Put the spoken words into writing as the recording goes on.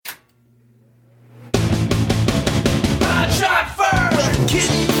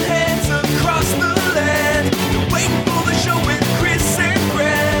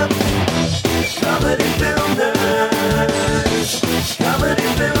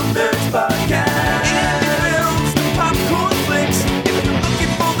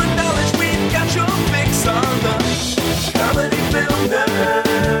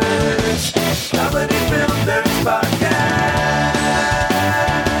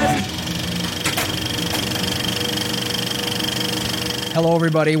Hello,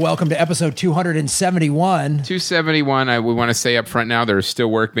 everybody. Welcome to episode 271. 271. We want to say up front now, there's still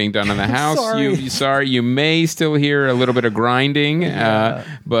work being done in the house. Sorry. You may still hear a little bit of grinding,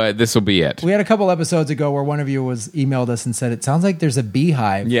 but this will be it. We had a couple episodes ago where one of you emailed us and said, it sounds like there's a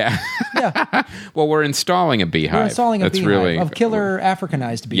beehive. Yeah. Well, we're installing a beehive. We're installing a beehive of killer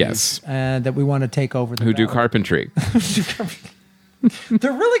Africanized bees. Yes. That we want to take over the Who do carpentry.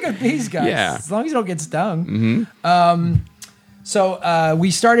 They're really good bees, guys. Yeah. As long as you don't get stung. Mm-hmm. So we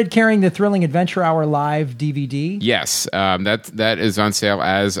started carrying the Thrilling Adventure Hour live DVD. Yes, that is on sale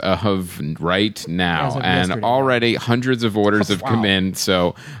as of right now, and already hundreds of orders have come in.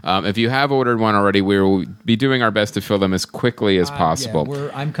 So if you have ordered one already, we will be doing our best to fill them as quickly as possible.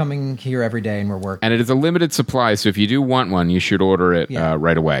 Yeah, I'm coming here every day, and we're working. And it is a limited supply, so if you do want one, you should order it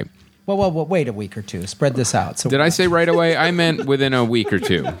right away. Well, wait a week or two. Spread this out. So did I say right away? I meant within a week or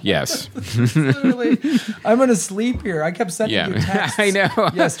two. Yes. Literally, I'm going to sleep here. I kept sending you texts I know.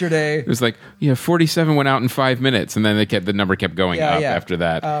 yesterday. It was like, 47 went out in 5 minutes, and then the number kept going up after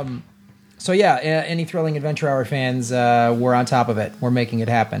that. Any Thrilling Adventure Hour fans, we're on top of it. We're making it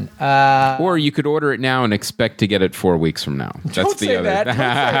happen. Or you could order it now and expect to get it 4 weeks from now. Don't say that. Do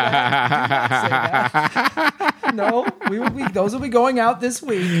not say that. No, those will be going out this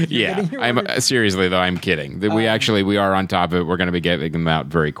week. Seriously though, I'm kidding. We are on top of it. We're going to be getting them out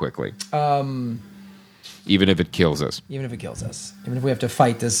very quickly. Even if it kills us. Even if we have to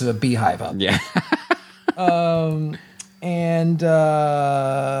fight this beehive up. Yeah. Someone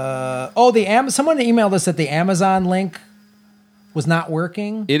emailed us that the Amazon link was not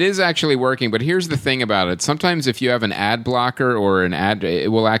working. It is actually working, but here's the thing about it. Sometimes if you have an ad blocker or an ad,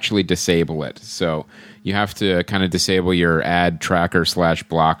 it will actually disable it. So you have to kind of disable your ad tracker /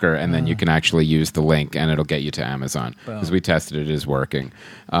 blocker, and then you can actually use the link, and it'll get you to Amazon. Because we tested it is working.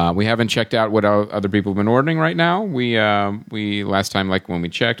 We haven't checked out what other people have been ordering right now. We last time, like when we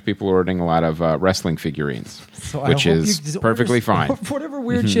checked, people were ordering a lot of wrestling figurines, which is perfectly fine. Whatever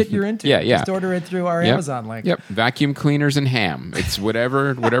weird shit you're into, just order it through our Amazon link. Yep, vacuum cleaners and ham. It's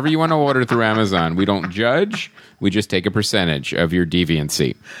whatever you want to order through Amazon. We don't judge. We just take a percentage of your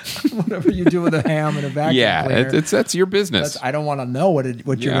deviancy. Whatever you do with a ham and a vacuum cleaner. That's your business. I don't want to know what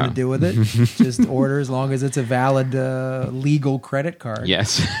you're going to do with it. Just order as long as it's a valid legal credit card.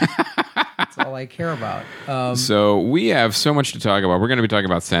 Yes. That's all I care about. So we have so much to talk about. We're going to be talking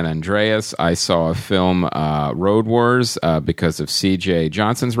about San Andreas. I saw a film, Road Wars, because of C.J.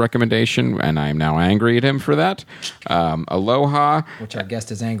 Johnson's recommendation, and I am now angry at him for that. Aloha. Which our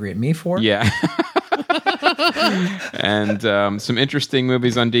guest is angry at me for. Yeah. And some interesting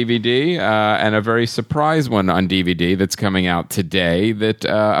movies on DVD, and a very surprise one on DVD that's coming out today that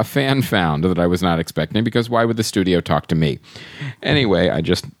a fan found that I was not expecting, because why would the studio talk to me? Anyway, I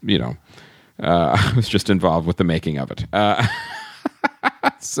just, I was just involved with the making of it.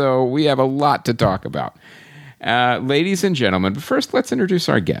 So we have a lot to talk about. Ladies and gentlemen, but first let's introduce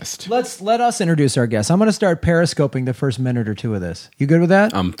our guest. Let us introduce our guest. I'm going to start periscoping the first minute or two of this. You good with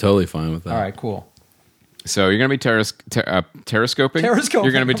that? I'm totally fine with that. All right, cool. So you're going to be terrascoping? Terrascoping.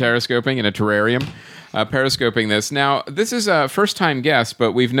 You're going to be terrascoping in a terrarium. Periscoping this. Now, this is a first-time guest,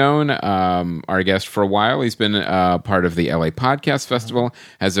 but we've known our guest for a while. He's been part of the LA Podcast Festival,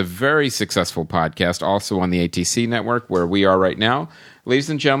 has a very successful podcast, also on the ATC network, where we are right now. Ladies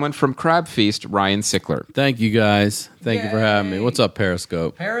and gentlemen, from Crab Feast, Ryan Sickler. Thank you, guys. Thank you for having me. What's up,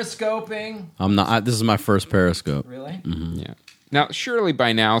 Periscope? Periscoping. I'm not. This is my first Periscope. Really? Mm-hmm. Yeah. Now, surely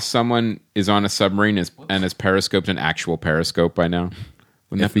by now, someone is on a submarine and has periscoped an actual periscope by now.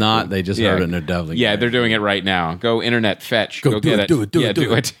 If not, they just heard it and they're definitely Yeah, they're doing it right now. Go internet fetch. Go get it. Do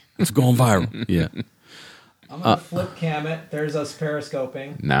it. It's going viral. Yeah. I'm going to flip cam it. There's us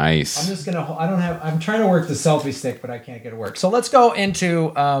periscoping. Nice. I'm just going to... I'm trying to work the selfie stick, but I can't get it to work. So let's go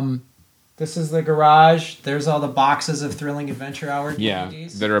into... this is the garage. There's all the boxes of Thrilling Adventure Hour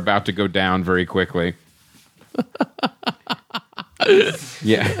DVDs. That are about to go down very quickly.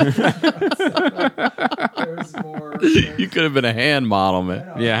 Yeah. There's more. You could have been a hand model,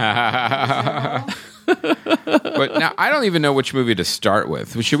 man. Yeah. But now I don't even know which movie to start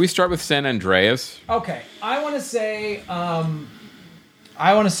with. Should we start with San Andreas? Okay, I want to say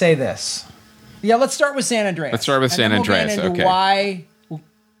this. Yeah, let's start with San Andreas. Let's start with San Andreas. Okay. Why?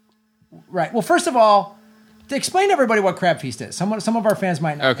 Right. Well, first of all, to explain to everybody what Crab Feast is. Some of our fans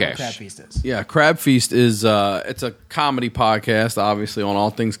might not know what Crab Feast is. Yeah, Crab Feast is it's a comedy podcast, obviously on All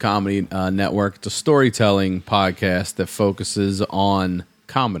Things Comedy Network. It's a storytelling podcast that focuses on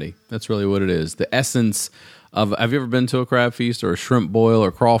comedy. That's really what it is. The essence of... Have you ever been to a crab feast or a shrimp boil or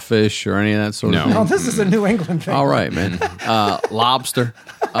crawfish or any of that sort of thing? No, this is a New England thing. All right, man. Lobster.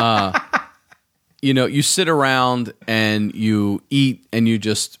 you sit around and you eat and you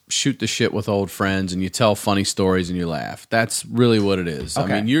just shoot the shit with old friends and you tell funny stories and you laugh. That's really what it is.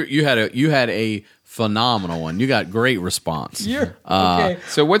 Okay. I mean, you had a phenomenal one. You got great response. Okay.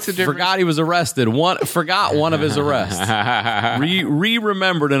 So what's the difference? Forgot he was arrested. Forgot one of his arrests.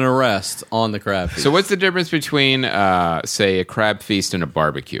 Remembered an arrest on the crab feast. So what's the difference between, say, a crab feast and a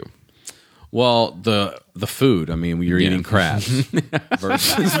barbecue? Well, the food. I mean, you're eating crabs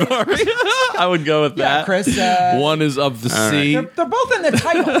versus barbecue. I would go with that. Chris. One is of the sea. They're both in the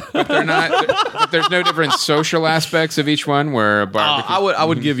title. But they're not. But there's no different social aspects of each one. Where a barbecue. I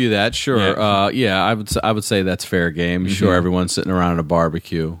would give you that. Sure. Yeah. I would say that's fair game. Sure. Everyone's sitting around at a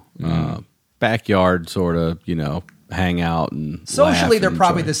barbecue, backyard sort of. Hang out and Socially, laugh they're and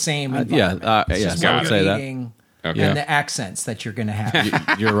probably enjoy. the same. Yes, I would say that. Okay. And the accents that you're going to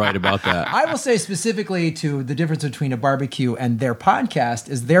have. You're right about that. I will say specifically to the difference between a barbecue and their podcast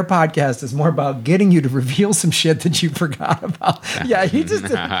is more about getting you to reveal some shit that you forgot about. Yeah, he just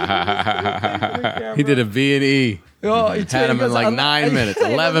did. He did a V&E. Oh, Had him in like 9 minutes,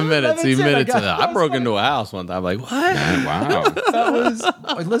 11 minutes. He admitted to that. I broke into a house one time. Like, what? Wow.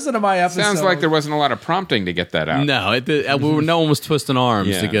 Listen to my episode. Sounds like there wasn't a lot of prompting to get that out. No, no one was twisting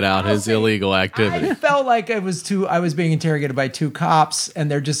arms to get out his illegal activity. I felt like I was being interrogated by two cops, and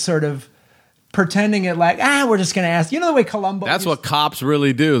they're just sort of pretending it like, we're just going to ask. You know the way Columbo... That's what cops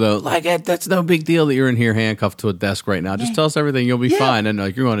really do, though. Like, that's no big deal that you're in here handcuffed to a desk right now. Just tell us everything. You'll be fine. And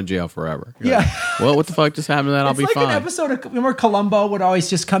like, you're going to jail forever. You're like, well, what the fuck just happened to that? I'll be fine. It's like an episode of... Remember Columbo would always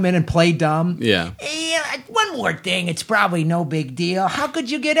just come in and play dumb? Yeah. One more thing. It's probably no big deal. How could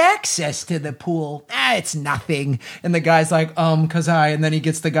you get access to the pool? It's nothing. And the guy's like, because and then he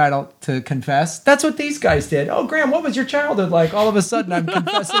gets the guy to confess. That's what these guys did. Oh, Graham, what was your childhood like? All of a sudden, I'm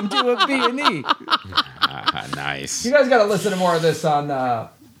confessing to a B&E. Nice. You guys got to listen to more of this on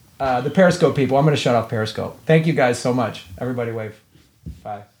the Periscope people. I'm going to shut off Periscope. Thank you guys so much. Everybody wave.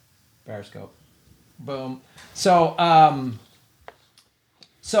 Bye. Periscope. Boom. So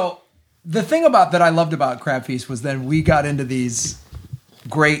the thing that I loved about Crab Feast was then we got into these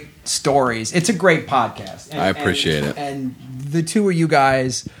great stories. It's a great podcast. I appreciate it. And the two of you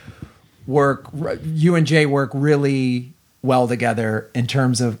guys you and Jay work really well together in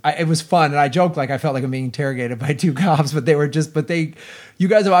terms of, it was fun. And I joked like I felt like I'm being interrogated by two cops, but you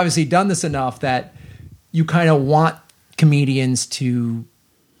guys have obviously done this enough that you kind of want comedians to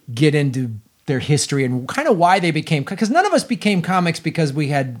get into their history and kind of why they became, because none of us became comics because we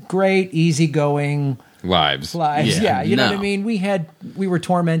had great, easygoing lives. Yeah, you know what I mean? We were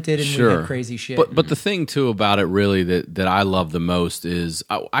tormented and we had crazy shit. But the thing too about it really that I love the most is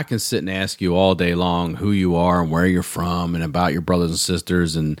I can sit and ask you all day long who you are and where you're from and about your brothers and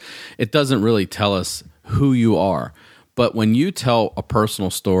sisters, and it doesn't really tell us who you are. But when you tell a personal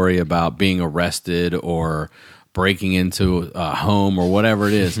story about being arrested or breaking into a home or whatever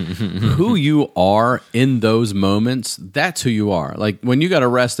it is, who you are in those moments, that's who you are. Like when you got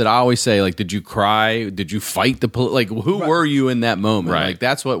arrested, I always say, like, did you cry? Did you fight the police? Like, who were you in that moment? Right. Like,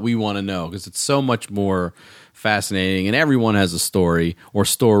 that's what we want to know because it's so much more fascinating and everyone has a story or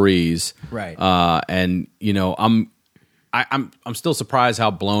stories. Right. And, I'm still surprised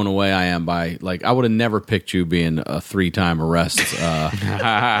how blown away I am by, like, I would have never picked you being a 3-time arrest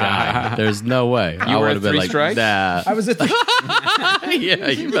guy. There's no way. You were would have been like strikes? that. I was at Yeah,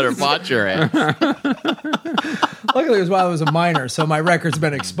 you better watch your ass. luckily it was while I was a minor, so my record's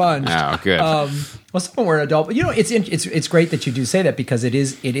been expunged. Oh, good. Well, some of them were an adult, but it's great that you do say that because it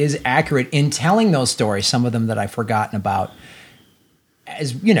is accurate in telling those stories. Some of them that I've forgotten about.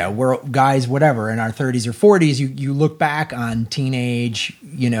 As you know, we're guys, whatever, in our 30s or 40s. You look back on teenage,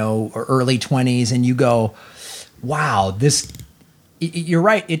 or early 20s, and you go, "Wow, this." You're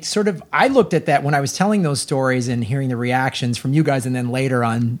right. It's sort of. I looked at that when I was telling those stories and hearing the reactions from you guys, and then later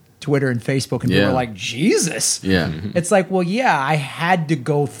on Twitter and Facebook, and people were like, "Jesus." Yeah. It's like, well, yeah, I had to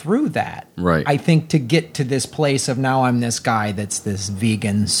go through that. Right. I think to get to this place of now I'm this guy that's this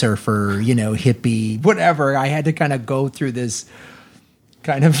vegan surfer, hippie, whatever. I had to kind of go through this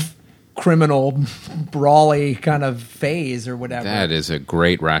kind of criminal, brawly kind of phase or whatever. That is a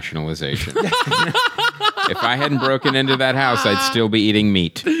great rationalization. If I hadn't broken into that house, I'd still be eating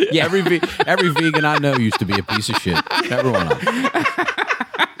meat. Yeah, every vegan I know used to be a piece of shit. Everyone of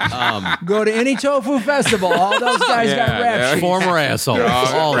them. Go to any tofu festival. All those guys got rap sheets. Former assholes.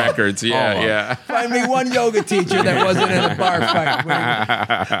 All records, yeah. Find me one yoga teacher that wasn't in a bar fight.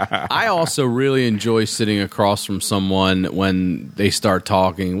 I also really enjoy sitting across from someone when they start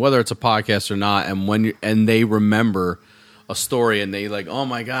talking, whether it's a podcast or not, and they remember a story and they like, oh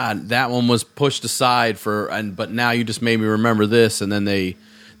my God, that one was pushed aside but now you just made me remember this, and then they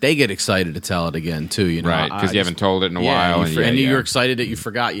they get excited to tell it again too. You know, Right, because you haven't told it in a while, and you're excited that you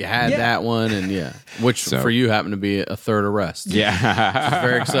forgot you had that one, and which for you happened to be a third arrest. Yeah, it's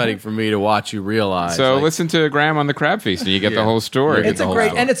very exciting for me to watch you realize. So listen to Graham on the Crab Feast, and you get the whole story. It's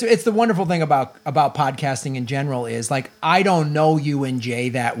and it's the wonderful thing about podcasting in general is like I don't know you and Jay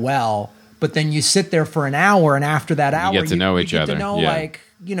that well, but then you sit there for an hour, and after that hour, you get to know each other. To know like.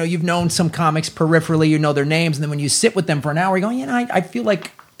 You know, you've known some comics peripherally, you know their names, and then when you sit with them for an hour, you go, I feel like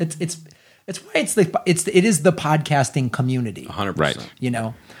it's why it is the podcasting community, 100%. Right? You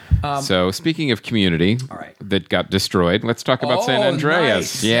know. So speaking of community that got destroyed, let's talk about San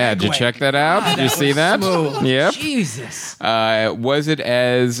Andreas. Nice. Yeah, did you check that out? Did you see that? Yep. Jesus. Was it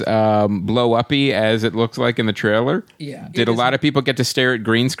as blow uppy as it looks like in the trailer? Yeah. Did a lot of people get to stare at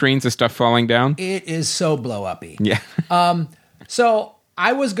green screens of stuff falling down? It is so blow uppy. Yeah. So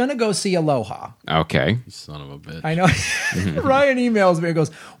I was gonna go see Aloha. Okay. You son of a bitch. I know. Ryan emails me and goes,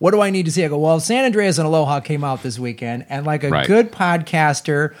 "What do I need to see?" I go, "Well, San Andreas and Aloha came out this weekend, and like a good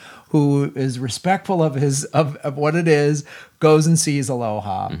podcaster who is respectful of of what it is, goes and sees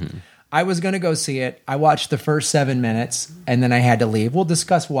Aloha." Mm-hmm. I was going to go see it. I watched the first 7 minutes, and then I had to leave. We'll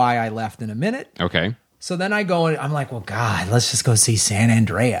discuss why I left in a minute. Okay. So then I go and I'm like, well, God, let's just go see San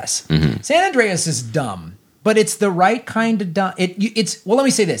Andreas. Mm-hmm. San Andreas is dumb. But it's the right kind of dumb. It's well. Let me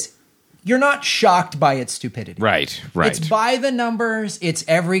say this: you're not shocked by its stupidity. Right. It's by the numbers. It's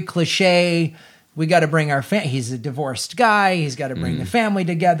every cliche. We got to bring our family. He's a divorced guy. He's got to bring the family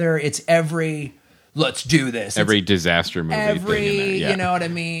together. It's every. Let's do this. Every disaster movie. Every. You know what I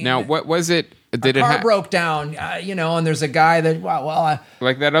mean. Now, what was it? Did a car broke down, and there's a guy that,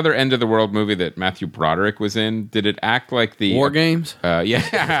 like that other End of the World movie that Matthew Broderick was in, did it act like the... War Games? Yeah,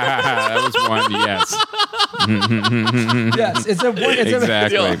 that was one, yes. Yes, it's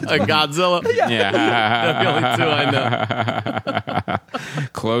exactly. A Godzilla? Yeah. The only two I know.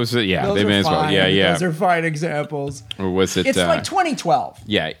 Close it, yeah. Those they may as well. fine. Yeah. Those are fine examples. Or was it... It's like 2012.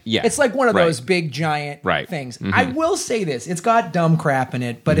 Yeah. It's like one of those big, giant things. Mm-hmm. I will say this. It's got dumb crap in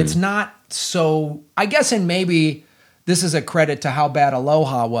it, but it's not... So I guess, and maybe this is a credit to how bad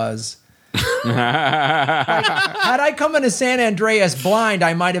Aloha was. Had I come into San Andreas blind,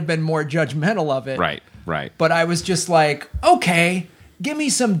 I might have been more judgmental of it. Right. But I was just like, okay, give me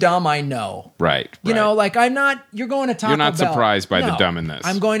some dumb I know. Right. You know, like I'm not, you're going to Taco Bell. You're not surprised by the dumb in this.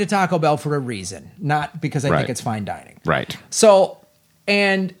 I'm going to Taco Bell for a reason, not because I think it's fine dining. Right. So,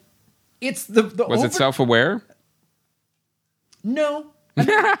 and it's the Was it self-aware? No. I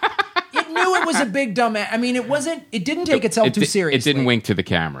mean, it knew it was a big dumb. I mean, it didn't take itself too seriously. It didn't wink to the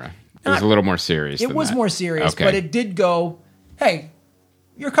camera. It was a little more serious. It was more serious, but it did go, hey,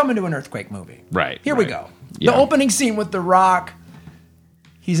 you're coming to an earthquake movie. Right. Here we go. Yeah. The opening scene with The Rock,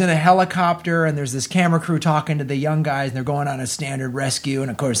 he's in a helicopter, and there's this camera crew talking to the young guys, and they're going on a standard rescue, and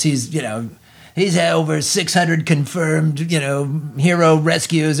of course he's had over 600 confirmed, hero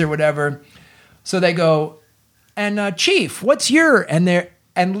rescues or whatever. So they go, and Chief, what's your...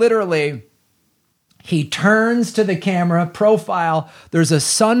 And literally, he turns to the camera, profile, there's a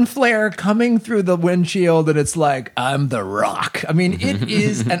sun flare coming through the windshield, and it's like, I'm The Rock. I mean, it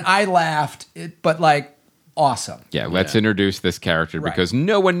is, and I laughed, but like, awesome. Yeah, let's introduce this character because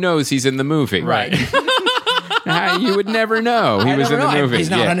no one knows he's in the movie. Right. You would never know he was in the movie. He's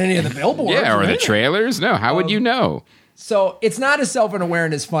not on any of the billboards. Yeah, or the trailers. No, how would you know? So it's not as self-aware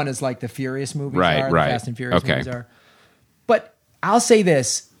and as fun as like the Furious movies are, the Fast and Furious movies are. But I'll say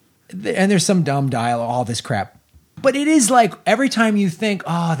this, and there's some dumb dialogue, all this crap. But it is like every time you think,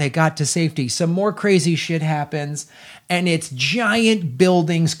 oh, they got to safety, some more crazy shit happens, and it's giant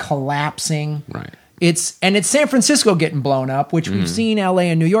buildings collapsing. Right. It's San Francisco getting blown up, which we've seen LA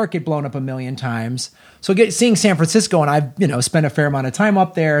and New York get blown up a million times. So seeing San Francisco, and I've spent a fair amount of time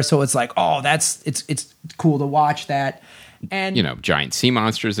up there, so it's like, oh, it's cool to watch that. And giant sea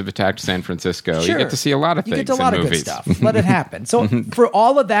monsters have attacked San Francisco. Sure, you get to see a lot of things. You get to a lot of good stuff. Let it happen. So for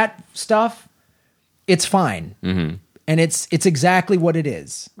all of that stuff, it's fine. Mm-hmm. And it's exactly what it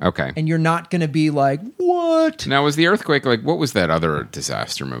is. Okay. And you're not going to be like, what? Now, was the earthquake, what was that other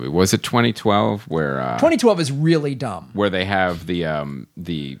disaster movie? Was it 2012 where... 2012 is really dumb. Where they have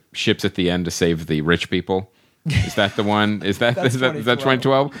the ships at the end to save the rich people? Is that the one? Is that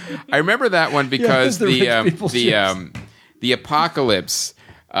 2012? I remember that one because the apocalypse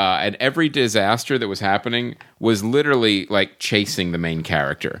and every disaster that was happening was literally like chasing the main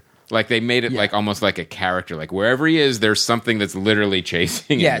character. Like they made it like almost like a character. Like wherever he is, there's something that's literally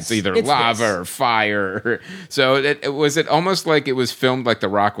chasing him. It's either lava or fire. So it was almost like it was filmed like The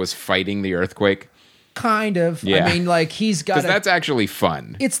Rock was fighting the earthquake. Kind of. Yeah. I mean, like he's got. Because that's actually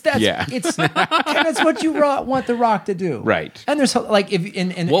fun. It's and it's what you want The Rock to do, Right. And there's like if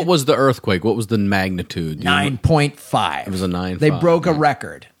in What was the earthquake? What was the magnitude? 9.5. It was a 9.5. They broke a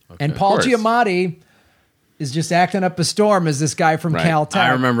record, and Paul course. Giamatti is just acting up a storm as this guy from Right. Caltech. I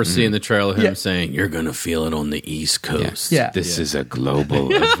remember seeing the trailer of him Yeah. saying, "You're gonna feel it on the East Coast." Yeah. This is a global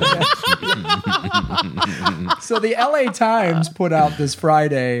event. So the LA Times put out this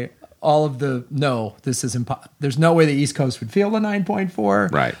Friday all of the this is impossible. There's no way the East Coast would feel the 9.4.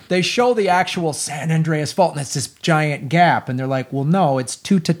 Right. They show the actual San Andreas fault, and it's this giant gap, and they're like, well, no, it's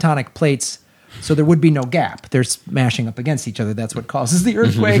two tectonic plates, so there would be no gap. They're smashing up against each other. That's what causes the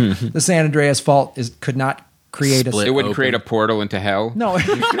earthquake. The San Andreas fault could not create Split. It wouldn't Open. create a portal into hell. no.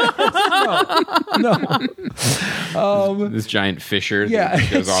 This giant fissure Yeah,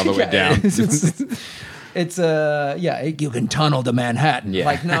 that goes all the way down. It's you can tunnel to Manhattan. Yeah.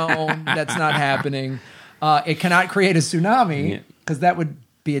 Like, no, that's not happening. It cannot create a tsunami because that would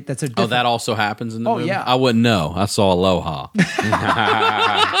be it. That's a Oh, different, that also happens in the movie? yeah. I wouldn't know. I saw Aloha.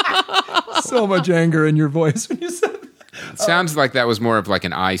 so much anger in your voice when you said that. It sounds like that was more of like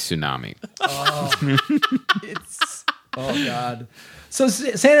an eye tsunami. Oh God. So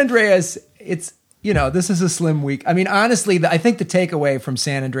San Andreas, it's this is a slim week. I mean, honestly, I think the takeaway from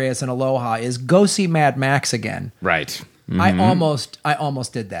San Andreas and Aloha is go see Mad Max again. Right. I almost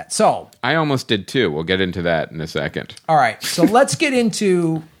did that. So I almost did too. We'll get into that in a second. all right, so let's get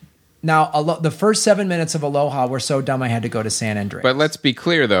into now. The first 7 minutes of Aloha were so dumb I had to go to San Andreas. But let's be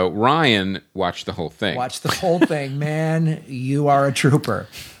clear, though. Ryan watched the whole thing. Watch the whole thing, man. You are a trooper.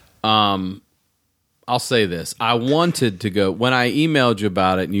 I'll say this. I wanted to go when I emailed you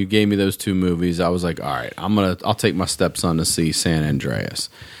about it and you gave me those two movies. I was like, all right, I'll take my stepson to see San Andreas.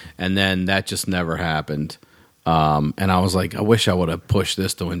 And then that just never happened. And I was like, I wish I would have pushed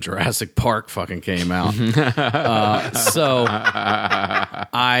this to when Jurassic Park fucking came out. So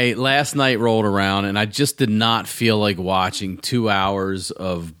I last night rolled around and I just did not feel like watching 2 hours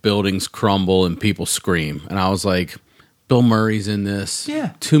of buildings crumble and people scream. And I was like, Bill Murray's in this.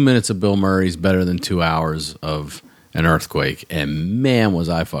 Yeah. 2 minutes of Bill Murray's better than 2 hours of an earthquake. And man, was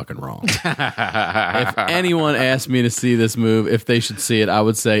I fucking wrong. If anyone asked me to see this movie, if they should see it, I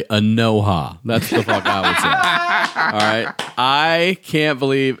would say Aloha. That's the fuck I would say. All right. I can't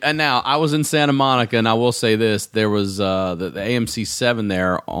believe. And now I was in Santa Monica, and I will say this: there was the AMC 7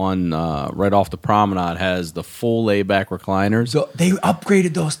 there on right off the promenade has the full layback recliners. So they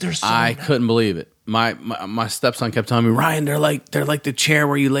upgraded those. They're so I nice. couldn't believe it. My stepson kept telling me, Ryan, they're like the chair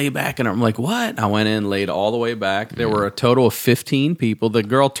where you lay back, and I'm like, what? I went in, laid all the way back. There were a total of 15 people. The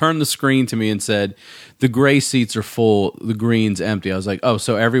girl turned the screen to me and said, the gray seats are full, the green's empty. I was like, oh,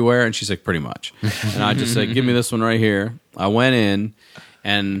 so everywhere? And she's like, pretty much. And I just said, give me this one right here. I went in,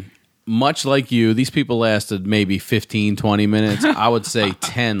 and much like you, these people lasted maybe 15, 20 minutes. I would say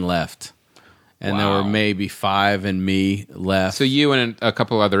 10 left. And there were maybe 5 and me left. So you and a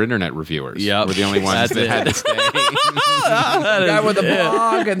couple other internet reviewers were the only ones that had to stay. The guy with the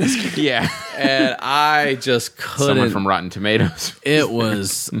blog and this. Yeah. And I just couldn't. Someone from Rotten Tomatoes. It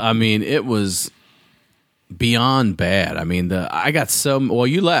was beyond bad. I mean, I got well,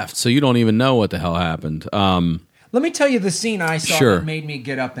 you left, so you don't even know what the hell happened. Let me tell you the scene I saw Sure. that made me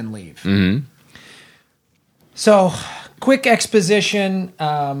get up and leave. Mm-hmm. So, quick exposition.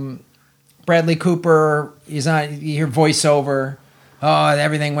 Bradley Cooper, you hear voiceover. Oh,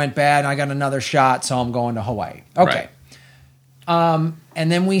 everything went bad. I got another shot, so I'm going to Hawaii. Okay. Right.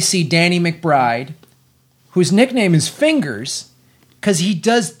 And then we see Danny McBride, whose nickname is Fingers, because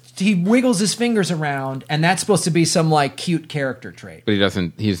he wiggles his fingers around, and that's supposed to be some like cute character trait. But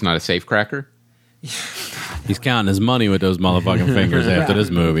he's not a safecracker? He's counting his money with those motherfucking fingers after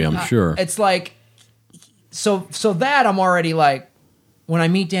this movie, I'm sure. It's like, so that I'm already like, when I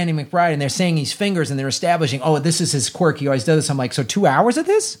meet Danny McBride and they're saying he's Fingers and they're establishing, oh, this is his quirk. He always does this. I'm like, so 2 hours of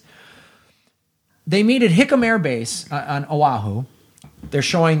this? They meet at Hickam Air Base on Oahu. They're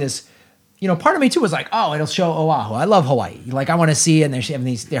showing this, part of me too was like, oh, it'll show Oahu. I love Hawaii. Like, I want to see it. And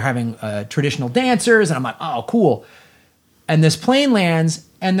they're having traditional dancers. And I'm like, oh, cool. And this plane lands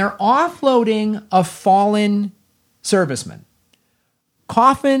and they're offloading a fallen serviceman.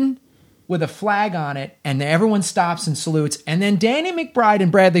 Coffin with a flag on it, and everyone stops and salutes. And then Danny McBride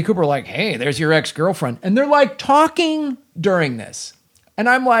and Bradley Cooper are like, hey, there's your ex-girlfriend. And they're like talking during this. And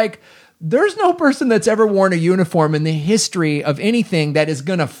I'm like, there's no person that's ever worn a uniform in the history of anything that is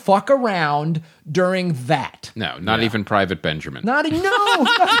going to fuck around during that. No, not even Private Benjamin. Not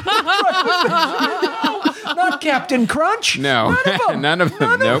Captain Crunch. No, none of them.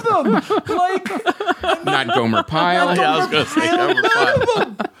 none of them. Like, Not Gomer Pyle. I was going to say Gomer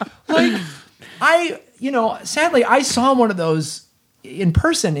Pyle. like, Sadly, I saw one of those in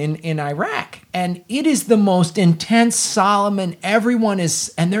person in Iraq, and it is the most intense, solemn, and everyone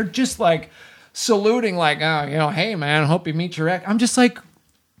is, and they're just like saluting, like, oh, hey man, hope you meet your ex. I'm just like,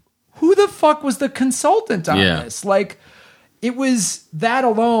 who the fuck was the consultant on this? Like, it was that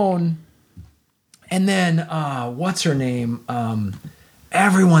alone. And then, what's her name?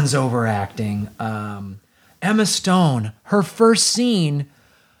 Everyone's overacting. Emma Stone, her first scene,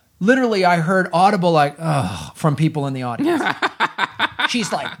 literally I heard audible like, ugh, from people in the audience.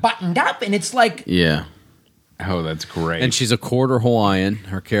 She's like buttoned up, and it's like... Yeah. Oh, that's great. And she's a quarter Hawaiian.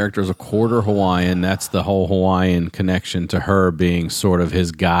 Her character is a quarter Hawaiian. That's the whole Hawaiian connection to her being sort of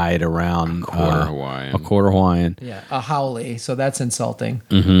his guide around. Hawaiian. A quarter Hawaiian. Yeah, a haole, so that's insulting.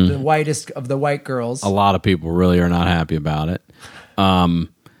 Mm-hmm. The whitest of the white girls. A lot of people really are not happy about it.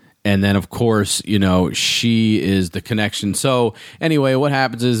 And then, of course, she is the connection. So, anyway, what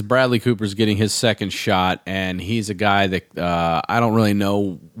happens is Bradley Cooper's getting his second shot, and he's a guy that I don't really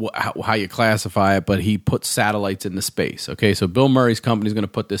know how you classify it, but he puts satellites into space. Okay, so Bill Murray's company is going to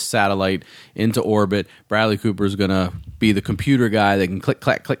put this satellite into orbit. Bradley Cooper is going to be the computer guy that can click,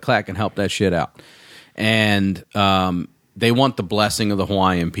 clack, click, clack, and help that shit out. And they want the blessing of the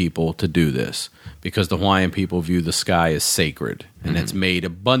Hawaiian people to do this, because the Hawaiian people view the sky as sacred. And it's made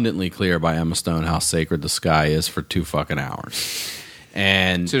abundantly clear by Emma Stone how sacred the sky is for 2 fucking hours.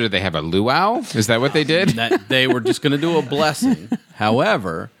 And so did they have a luau? Is that what they did? That they were just going to do a blessing.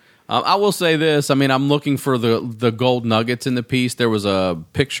 However, I will say this. I mean, I'm looking for the gold nuggets in the piece. There was a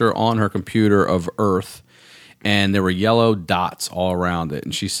picture on her computer of Earth, and there were yellow dots all around it.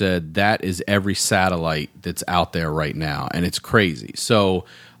 And she said, that is every satellite that's out there right now. And it's crazy. So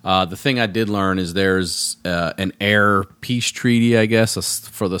the thing I did learn is there's an air peace treaty, I guess,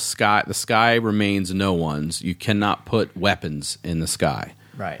 for the sky. The sky remains no one's. You cannot put weapons in the sky.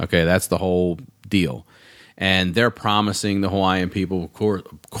 Right. Okay, that's the whole deal. And they're promising the Hawaiian people, of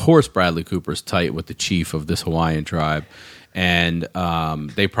course Bradley Cooper's tight with the chief of this Hawaiian tribe. And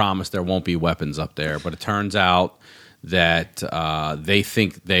they promise there won't be weapons up there. But it turns out that they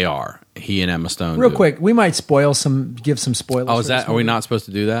think they are. He and Emma Stone Real do. quick, we might give some spoilers. Oh, is that? Are we not supposed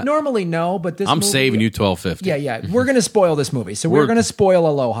to do that? Normally, no, but this I'm movie, saving you $12.50. Yeah. We're going to spoil this movie. So we're going to spoil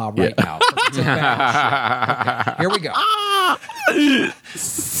Aloha right now. It's a bad shit. Okay, here we go.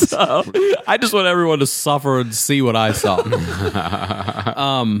 So, I just want everyone to suffer and see what I saw.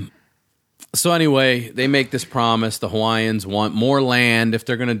 So anyway, they make this promise. The Hawaiians want more land. If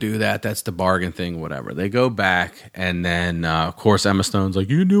they're going to do that, that's the bargain thing, whatever. They go back, and then, of course, Emma Stone's like,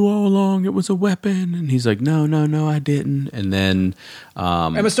 you knew all along it was a weapon. And he's like, no, I didn't. And then...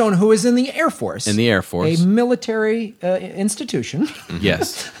 Emma Stone, who is in the Air Force. In the Air Force. A military institution.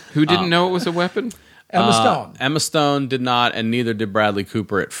 Yes. Who didn't know it was a weapon? Emma Stone. Emma Stone did not, and neither did Bradley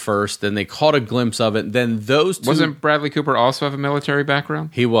Cooper at first. Then they caught a glimpse of it. Then those two... Wasn't Bradley Cooper also have a military background?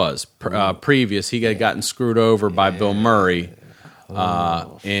 He was. Previous. He had gotten screwed over by Bill Murray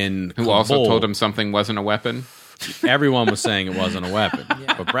in Who Kabul. also told him something wasn't a weapon? Everyone was saying it wasn't a weapon.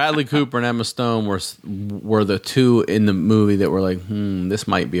 But Bradley Cooper and Emma Stone were the two in the movie that were like, this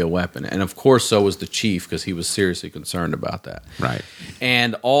might be a weapon. And of course, so was the chief, because he was seriously concerned about that. Right.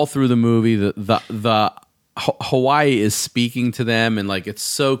 And all through the movie, the Hawaii is speaking to them, and like it's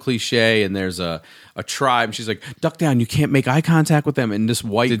so cliche. And there's a tribe, and she's like, "Duck down! You can't make eye contact with them." And this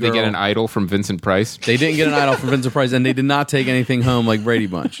white Did girl, they get an idol from Vincent Price? They didn't get an idol from Vincent Price, and they did not take anything home like Brady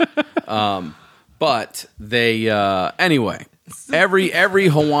Bunch. But they anyway. Every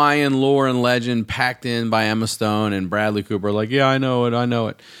Hawaiian lore and legend packed in by Emma Stone and Bradley Cooper, like, yeah, I know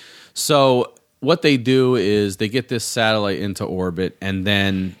it. So what they do is they get this satellite into orbit, and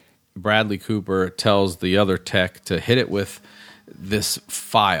then Bradley Cooper tells the other tech to hit it with this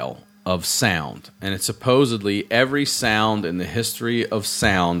file of sound. And it's supposedly every sound in the history of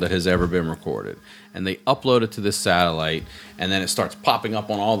sound that has ever been recorded. And they upload it to this satellite, and then it starts popping up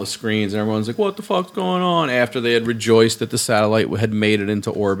on all the screens, and everyone's like, what the fuck's going on? After they had rejoiced that the satellite had made it into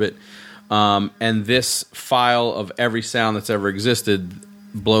orbit. And this file of every sound that's ever existed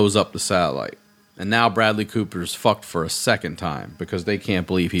blows up the satellite. And now Bradley Cooper's fucked for a second time because they can't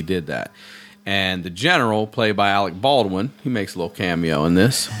believe he did that. And the general, played by Alec Baldwin, he makes a little cameo in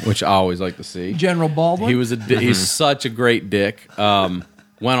this, which I always like to see. General Baldwin? He's such a great dick. Went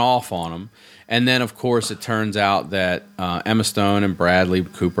off on him. And then, of course, it turns out that Emma Stone and Bradley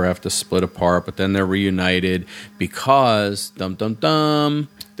Cooper have to split apart, but then they're reunited because,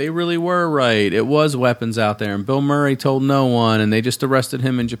 they really were right. It was weapons out there, and Bill Murray told no one, and they just arrested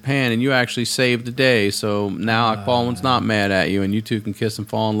him in Japan, and you actually saved the day, so now Alec Baldwin's not mad at you, and you two can kiss and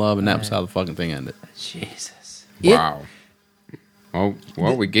fall in love, and that was how the fucking thing ended. Jesus. Wow. Oh,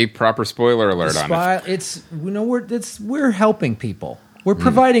 well, we gave proper spoiler alert on it. It's we're helping people. We're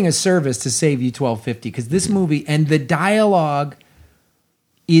providing a service to save you $12.50 because this movie and the dialogue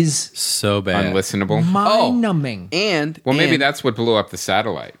is so bad, unlistenable, mind-numbing. Maybe that's what blew up the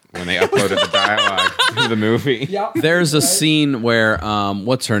satellite when they uploaded the dialogue to the movie. Yep. There's a scene where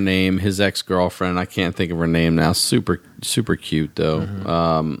what's her name? His ex-girlfriend. I can't think of her name now. Super cute though.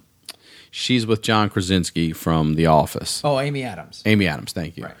 Mm-hmm. She's with John Krasinski from The Office. Oh, Amy Adams. Amy Adams,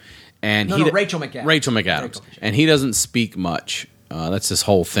 thank you. Right. And Rachel McAdams. Rachel McAdams. And he doesn't speak much. That's his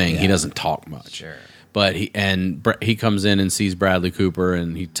whole thing. Yeah. He doesn't talk much. Sure. But he comes in and sees Bradley Cooper,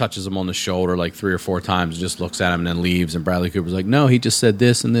 and he touches him on the shoulder like 3 or 4 times, and just looks at him and then leaves. And Bradley Cooper's like, no, he just said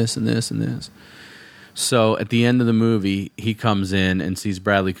this and this and this and this. So at the end of the movie, he comes in and sees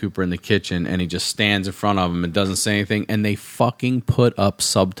Bradley Cooper in the kitchen, and he just stands in front of him and doesn't say anything. And they fucking put up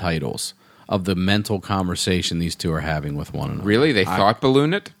subtitles of the mental conversation these two are having with one another. Really? They thought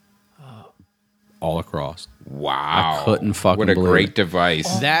balloon it? All across. Wow. I couldn't fucking What a believe great it.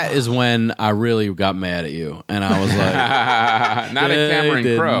 device. That is when I really got mad at you. And I was like... Not at Cameron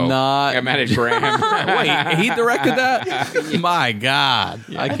did Crowe. not- I'm mad at Graham. Wait, he directed that? My God.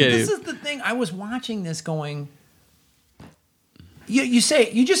 I can't This even... is the thing. I was watching this going... You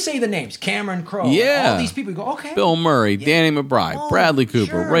just say the names. Cameron Crowe. Yeah. All these people. You go, okay. Bill Murray, Danny McBride, Oh, Bradley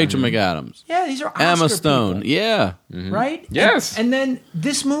Cooper, sure. Rachel McAdams, Yeah, these are Oscar Emma Stone. people, Yeah. right? Yes. And then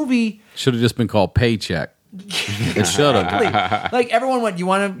this movie... Should have just been called Paycheck. It should have. Like everyone went, you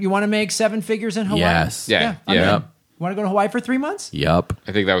want to make 7 figures in Hawaii? Yes. Yeah. I'm Yeah. in. You want to go to Hawaii for 3 months? Yup.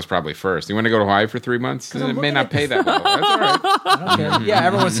 I think that was probably first. You want to go to Hawaii for 3 months? I'm It may looking not at pay that well. That's all right. I don't care. Yeah,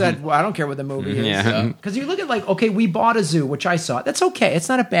 everyone said, well, I don't care what the movie is. Yeah. Because you look at like, okay, We Bought a Zoo, which I saw. That's okay. It's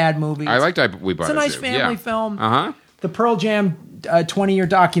not a bad movie. I liked We Bought It's a nice Zoo. family Yeah. film. Uh-huh. The Pearl Jam 20-year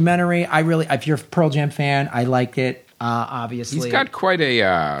documentary. If you're a Pearl Jam fan, I liked it. Obviously, He's got quite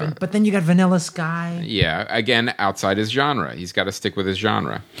a... But then you got Vanilla Sky yeah, again, outside his genre. He's got to stick with his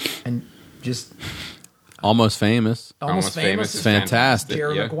genre. and just Almost Famous. Almost Famous. is Fantastic.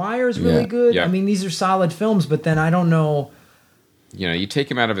 Jerry Yeah. Maguire is really Yeah. good. Yeah. I mean, these are solid films. But then I don't know. You know, you take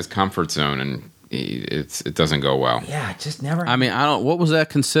him out of his comfort zone and it doesn't go well. Yeah, it just never. I mean, what was that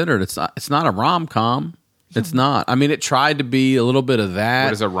considered? It's not a rom-com. It's not. I mean, it tried to be a little bit of that.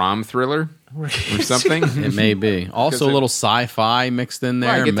 What is a rom thriller or something? It may be. Also, a little sci-fi mixed in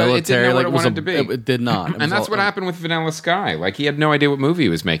there. Right, it military. didn't know what it was wanted to be. It did not. It was And that's all- what happened with Vanilla Sky. Like, he had no idea what movie he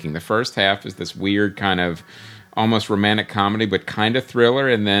was making. The first half is this weird kind of almost romantic comedy, but kind of thriller.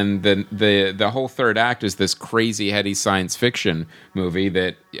 And then the whole third act is this crazy, heady science fiction movie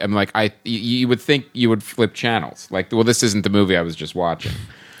that I'm like, you would think you would flip channels. Like, well, this isn't the movie I was just watching.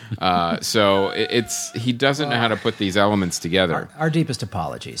 So he doesn't know how to put these elements together. Our deepest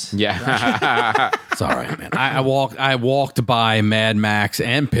apologies. Yeah. It's all right, man. I walked by Mad Max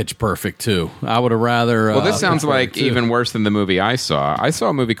and Pitch Perfect too. I would have rather. Well, this sounds Pitch like Perfect, too. even worse than the movie I saw. I saw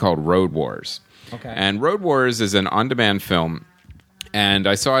a movie called Road Wars. Okay. And Road Wars is an on-demand film. And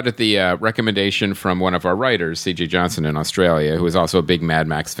I saw it at the recommendation from one of our writers, C.J. Johnson in Australia, who is also a big Mad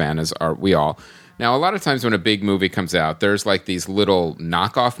Max fan, as are we all. Now, a lot of times when a big movie comes out, there's like these little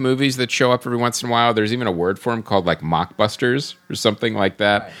knockoff movies that show up every once in a while. There's even a word for them called like mockbusters or something like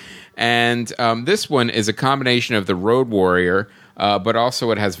that. Right. And this one is a combination of The Road Warrior, but also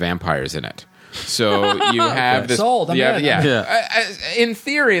it has vampires in it. So you have this. Sold. I'm in. Yeah. In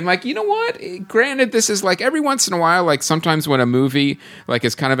theory, and like, you know what? Granted, this is like every once in a while, like sometimes when a movie like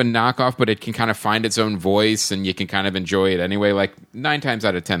is kind of a knockoff, but it can kind of find its own voice and you can kind of enjoy it anyway. Like 9 times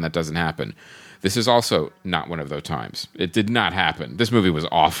out of 10, that doesn't happen. This is also not one of those times. It did not happen. This movie was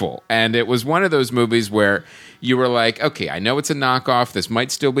awful. And it was one of those movies where you were like, okay, I know it's a knockoff. This might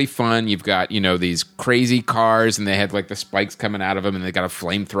still be fun. You've got, these crazy cars and they had like the spikes coming out of them and they got a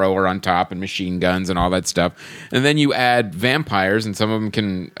flamethrower on top and machine guns and all that stuff. And then you add vampires and some of them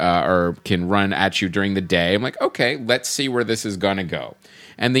can run at you during the day. I'm like, okay, let's see where this is going to go.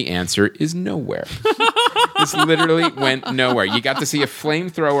 And the answer is nowhere. This literally went nowhere. You got to see a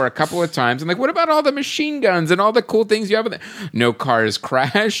flamethrower a couple of times. And like, what about all the machine guns and all the cool things you have? No cars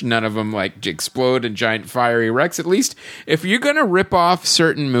crash. None of them like explode in giant fiery wrecks. At least if you're going to rip off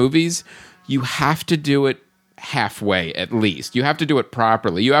certain movies, you have to do it halfway at least. You have to do it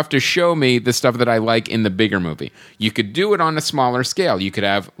properly. You have to show me the stuff that I like in the bigger movie. You could do it on a smaller scale. You could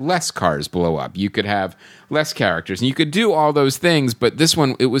have less cars blow up. You could have less characters. And you could do all those things, but this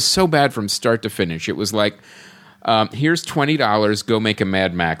one, it was so bad from start to finish. It was like Here's $20. Go make a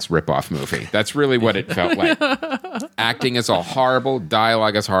Mad Max ripoff movie. That's really what it felt like. Acting is all horrible.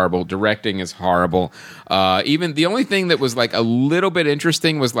 Dialogue is horrible. Directing is horrible. Even the only thing that was like a little bit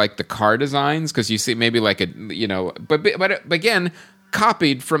interesting was like the car designs, because you see maybe like a, you know, but again,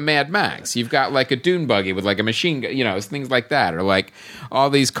 copied from Mad Max. You've got like a dune buggy with like a machine gun, you know, things like that, or like all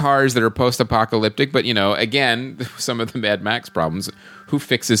these cars that are post-apocalyptic. But, you know, again, some of the Mad Max problems, who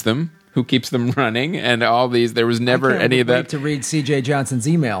fixes them? Who keeps them running? And all these, there was never any of that. To read C.J. Johnson's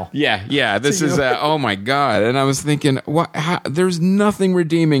email. Yeah. This is, oh my God. And I was thinking, there's nothing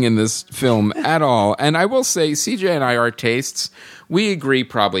redeeming in this film at all. And I will say, CJ and I, our tastes, we agree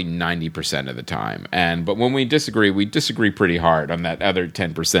probably 90% of the time. But when we disagree pretty hard on that other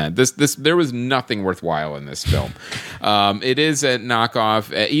 10%. There was nothing worthwhile in this film. It is a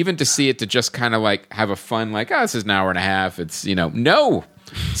knockoff. Even to see it, to just kind of like have a fun, like, this is an hour and a half. It's, you know, no.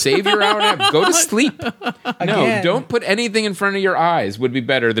 Save your hour and a half. Go to sleep. No, don't put anything in front of your eyes. Would be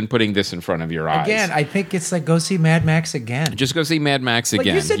better than putting this in front of your eyes. Again, I think it's like, go see Mad Max again. Just go see Mad Max again.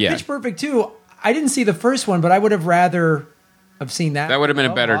 Like you said, Pitch Perfect 2. I didn't see the first one, but I would have rather have seen that. That would have been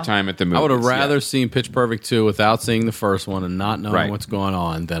a better time at the movies. I would have rather seen Pitch Perfect 2 without seeing the first one and not knowing what's going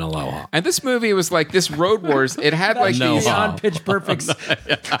on than Aloha. And this movie was like this Road Wars. It had like these on Pitch Perfect's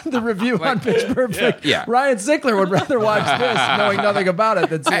the review on Pitch Perfect. Yeah. Ryan Sickler would rather watch this knowing nothing about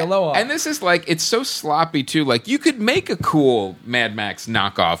it than see Aloha. And this is like, it's so sloppy too. Like you could make a cool Mad Max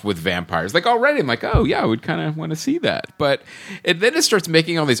knockoff with vampires. Like already I'm like, oh yeah, I would kind of want to see that. But then it starts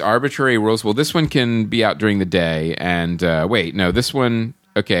making all these arbitrary rules. Well, this one can be out during the day, and wait, no, this one.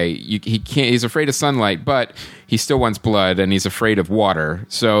 Okay, he can't. He's afraid of sunlight, but he still wants blood, and he's afraid of water.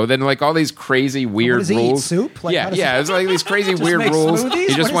 So then, like all these crazy weird rules. Eat soup? Like, yeah. It's like these crazy weird rules. Smoothies?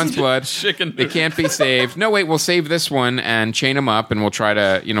 He just wants blood. Chicken. They can't be saved. No, wait. We'll save this one and chain him up, and we'll try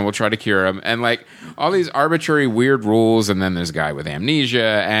to cure him. And like all these arbitrary weird rules. And then there's a guy with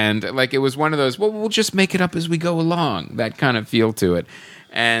amnesia, and like it was one of those. Well, we'll just make it up as we go along. That kind of feel to it.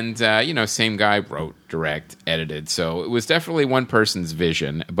 And, same guy wrote, direct, edited. So it was definitely one person's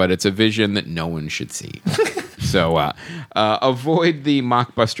vision, but it's a vision that no one should see. So avoid the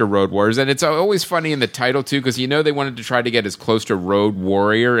mockbuster Road Wars. And it's always funny in the title, too, because, they wanted to try to get as close to Road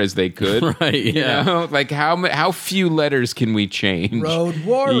Warrior as they could. Right, yeah. You know? Like, how few letters can we change? Road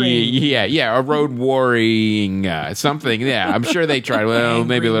warring. Yeah, a road warring something. Yeah, I'm sure they tried. Well, Angry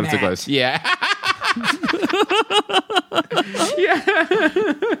maybe a little too Matt. close. Yeah.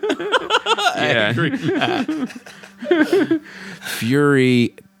 Angry Matt.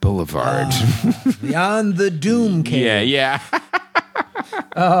 Fury Boulevard. Beyond the Doom Cave. Yeah.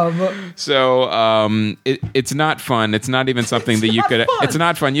 So it's not fun. It's not even something that you could. It's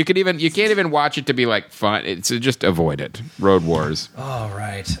not fun. You can't even watch it to be like fun. It's just avoid it. Road Wars. All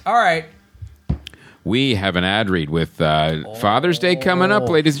right. We have an ad read with Father's Day coming up,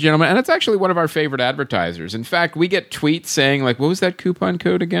 ladies and gentlemen, and it's actually one of our favorite advertisers. In fact, we get tweets saying, like, what was that coupon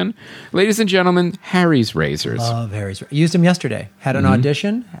code again? Ladies and gentlemen, Harry's Razors. Love Harry's. Used them yesterday. Had an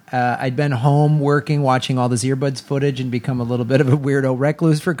audition. I'd been home working, watching all this earbuds footage, and become a little bit of a weirdo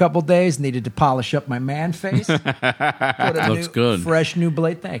recluse for a couple days. Needed to polish up my man face. Looks good. Fresh new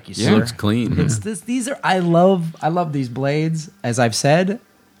blade. Thank you, Yeah, sir. looks clean. It's this. These are. I love these blades. As I've said,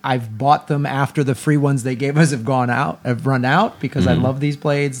 I've bought them after the free ones they gave us have run out because I love these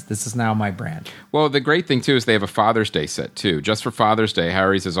blades. This is now my brand. Well, the great thing, too, is they have a Father's Day set, too. Just for Father's Day,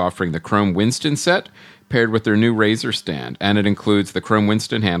 Harry's is offering the Chrome Winston set paired with their new razor stand. And it includes the Chrome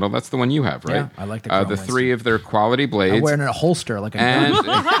Winston handle. That's the one you have, right? Yeah, I like the Chrome The Winston. 3 of their quality blades. I'm wearing a holster like a and,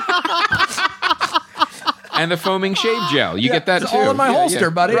 gun. and the foaming shave gel. You get that, it's too. all in my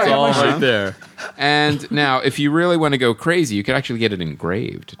holster, buddy. Right. I got my All shit. right there. And now, if you really want to go crazy, you could actually get it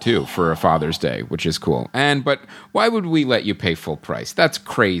engraved, too, for a Father's Day, which is cool. But why would we let you pay full price? That's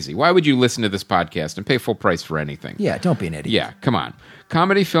crazy. Why would you listen to this podcast and pay full price for anything? Yeah, don't be an idiot. Yeah, come on.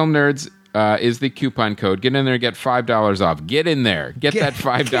 Comedy Film Nerds is the coupon code. Get in there, get $5 off. Get in there. Get that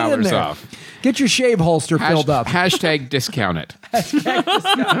 $5 Get in there. off. Get your shave holster filled up. Hashtag discount it.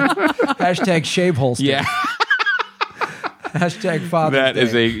 Hashtag shave holster. Yeah. Hashtag Father's That Day.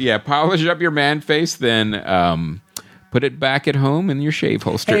 is polish up your man face, then put it back at home in your shave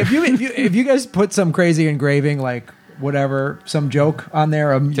holster. Hey, if you guys put some crazy engraving, like whatever, some joke on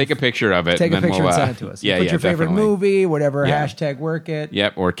there, take a picture of it. take a and then picture we'll, and send it to us. Yeah, Put your favorite definitely. movie, whatever, Yeah. hashtag work it.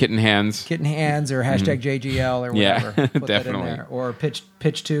 Yep, or kitten hands. Kitten hands or hashtag JGL or Yeah, whatever. Put definitely. That in there. Or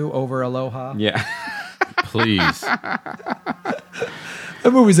pitch 2 over Aloha. Yeah. Please. That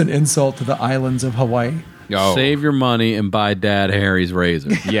movie's an insult to the islands of Hawaii. Oh, Save your money and buy Dad Harry's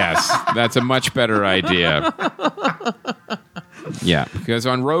razor. yes. That's a much better idea. Yeah, because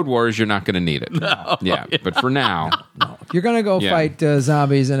on Road Wars, you're not going to need it. But for now... If you're going to go fight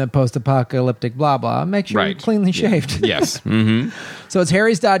zombies in a post-apocalyptic blah, blah, make sure you're cleanly shaved. Yes. Mm-hmm. So it's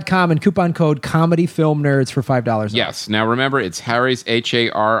harrys.com and coupon code ComedyFilmNerds for $5 Yes. Now remember, it's Harry's, HARRYS.com.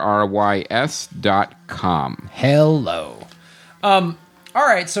 Hello. All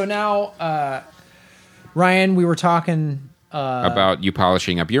right, so now, Ryan, we were talking... about you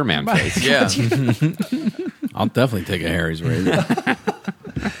polishing up your man face. Yeah. I'll definitely take a Harry's raise.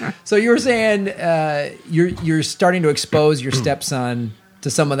 So you were saying you're starting to expose your stepson to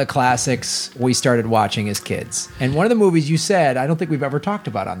some of the classics we started watching as kids. And one of the movies you said, I don't think we've ever talked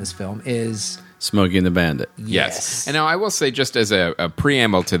about on this film, is... Smokey and the Bandit. Yes. And now I will say, just as a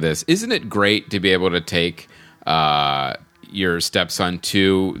preamble to this, isn't it great to be able to take... your stepson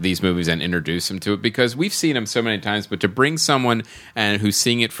to these movies and introduce him to it, because we've seen him so many times, but to bring someone and who's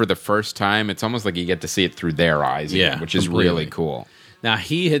seeing it for the first time, it's almost like you get to see it through their eyes, which is really cool. Now I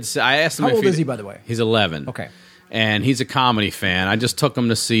asked him how old is he, by the way? He's 11. Okay. And he's a comedy fan. I just took him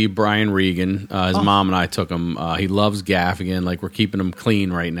to see Brian Regan. His mom and I took him. He loves Gaffigan. Like, we're keeping him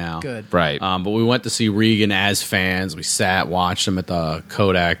clean right now. Good. Right. But we went to see Regan as fans. We watched him at the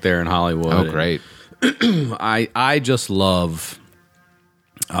Kodak there in Hollywood. Oh, great. I just love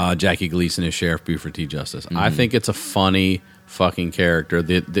Jackie Gleason as Sheriff Buford T. Justice. I think it's a funny fucking character.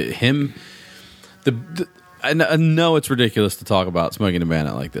 I know it's ridiculous to talk about Smokey and the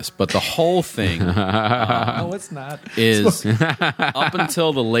Bandit like this, but the whole thing no, it's not. Is up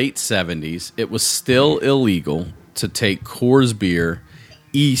until the late 70s, it was still illegal to take Coors beer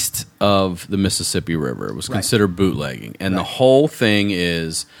east of the Mississippi River. It was considered bootlegging. And the whole thing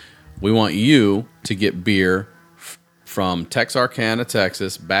is, we want you to get beer from Texarkana,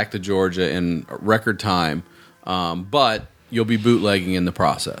 Texas, back to Georgia in record time, but you'll be bootlegging in the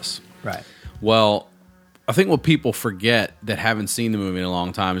process. Right. Well, I think what people forget that haven't seen the movie in a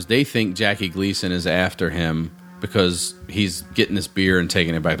long time is they think Jackie Gleason is after him because he's getting this beer and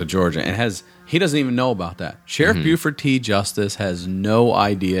taking it back to Georgia, and he doesn't even know about that. Sheriff Buford T. Justice has no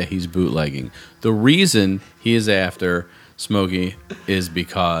idea he's bootlegging. The reason he is after Smokey is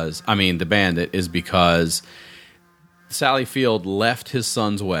because, the Bandit, is because Sally Field left his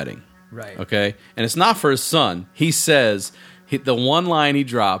son's wedding. Right. Okay? And it's not for his son. He says, the one line he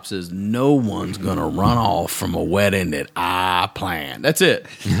drops is, "No one's going to run off from a wedding that I planned." That's it.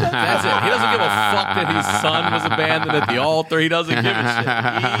 That's it. He doesn't give a fuck that his son was abandoned at the altar. He doesn't give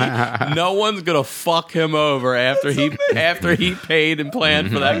a shit. No one's going to fuck him over after he paid and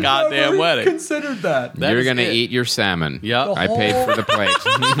planned for that goddamn wedding. Considered that. You're going to eat your salmon. Yep. I paid for the plate.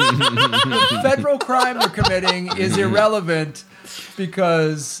 The federal crime they're committing is irrelevant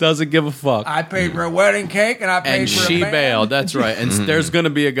because doesn't give a fuck. I paid for a wedding cake and I paid for a she band. bailed. That's right. And there's going to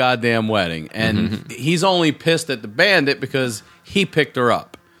be a goddamn wedding, and he's only pissed at the Bandit because he picked her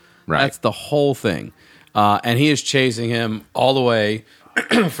up. Right. That's the whole thing. And he is chasing him all the way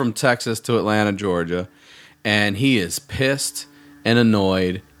from Texas to Atlanta, Georgia, and he is pissed and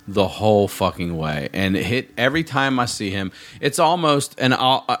annoyed the whole fucking way. And every time I see him, it's almost, and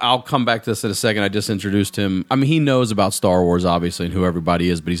I'll come back to this in a second. I just introduced him. He knows about Star Wars, obviously, and who everybody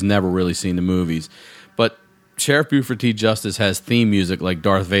is, but he's never really seen the movies. But Sheriff Buford T. Justice has theme music like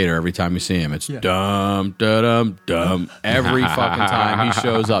Darth Vader every time you see him. It's dum, da-dum, dum. Every fucking time he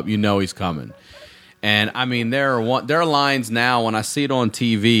shows up, you know he's coming. And, there are lines now when I see it on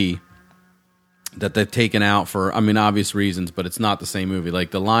TV that they've taken out for, obvious reasons, but it's not the same movie.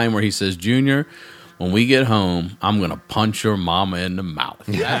 Like the line where he says, "Junior, when we get home, I'm going to punch your mama in the mouth."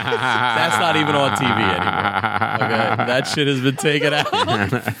 That's not even on TV anymore. Okay? That shit has been taken out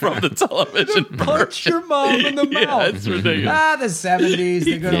from the television. Punch your mom in the mouth. Yeah, it's ridiculous. The 70s,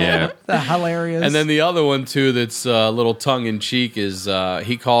 the good old, the hilarious. And then the other one, too, that's a little tongue-in-cheek is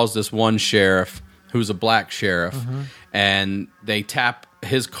he calls this one sheriff, who's a black sheriff, and they tap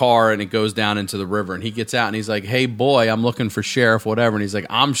his car and it goes down into the river, and he gets out and he's like, "Hey boy, I'm looking for Sheriff whatever," and he's like,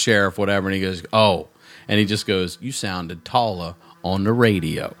 "I'm Sheriff whatever," and he goes, "Oh," and he just goes, "You sounded taller on the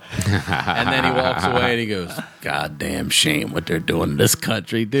radio." And then he walks away and he goes, "Goddamn shame what they're doing in this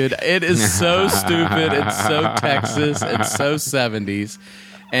country, dude." It is so stupid. It's so Texas. It's so 70s.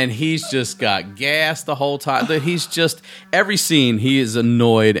 And he's just got gas the whole time. He's just, every scene he is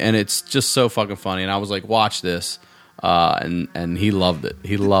annoyed, and it's just so fucking funny. And I was like, watch this. And he loved it.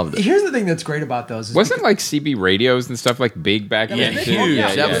 He loved it. Here's the thing that's great about those. Wasn't like CB radios and stuff like big back then? was Huge.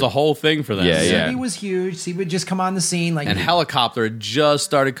 Yeah, that was the whole thing for them. Yeah, yeah. CB was huge. CB would just come on the scene. And Helicopter had just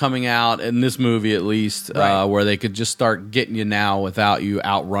started coming out, in this movie at least, where they could just start getting you now without you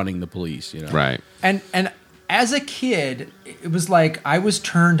outrunning the police. You know? Right. And as a kid, it was like I was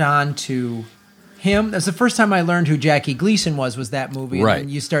turned on to him. That's the first time I learned who Jackie Gleason was that movie. Right.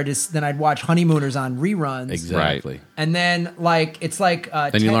 And then I'd watch Honeymooners on reruns. Exactly. Right. And then it's like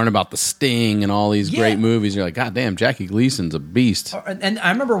then you learn about The Sting and all these great movies. You're like, God damn, Jackie Gleason's a beast. And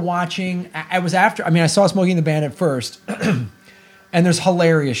I remember watching. I saw Smokey and the Bandit first, and there's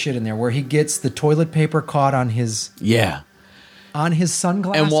hilarious shit in there where he gets the toilet paper caught on his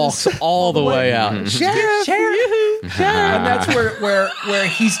sunglasses and walks all the way out. Sheriff, and that's where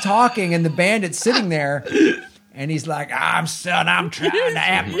he's talking, and the bandit's sitting there. And he's like, I'm trying to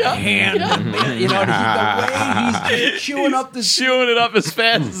apprehend them. You know, the way he's chewing it up as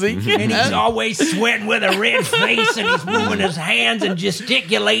fast as he can. And he's always sweating with a red face, and he's moving his hands and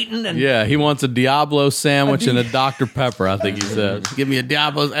gesticulating. And he wants a Diablo sandwich and a Dr. Pepper, I think he says. Give me a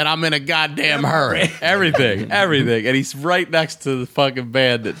Diablo, and I'm in a goddamn hurry. Everything. And he's right next to the fucking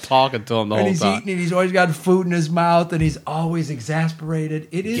bandit talking to him the whole time. And he's eating, and he's always got food in his mouth, and he's always exasperated.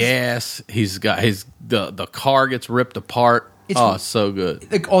 It is gas. He's got the car gets ripped apart. It's so good.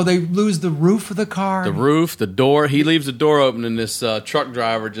 They lose the roof of the car. The roof, the door. He leaves the door open, and this truck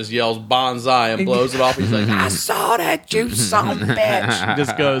driver just yells "Bonsai" and blows it off. He's like, "I saw that, you son of a bitch!" He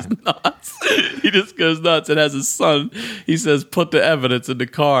just goes nuts. And as his son, he says, "Put the evidence in the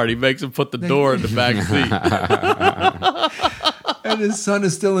car," and he makes him put the door in the back seat. And his son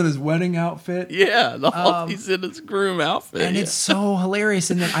is still in his wedding outfit. Yeah, he's in his groom outfit. And it's so hilarious.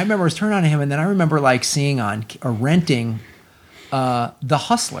 And then I remember I was turned on to him, and then I remember seeing or renting The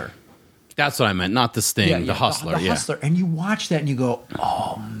Hustler. That's what I meant, not The Sting, The Hustler. The Hustler. And you watch that and you go,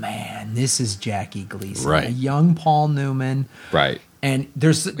 oh man, this is Jackie Gleason. Right. A young Paul Newman. Right. And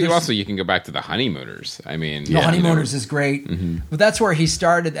there's also, you can go back to the Honeymooners. I mean, Honeymooners is great, but that's where he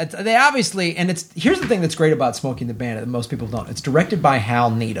started. They obviously, and here's the thing that's great about Smokey and the Bandit that most people don't. It's directed by Hal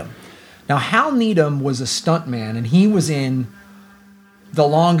Needham. Now, Hal Needham was a stuntman, and he was in The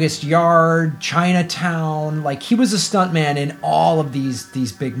Longest Yard, Chinatown. He was a stuntman in all of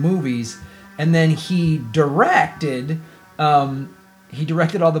these big movies, and then he directed. He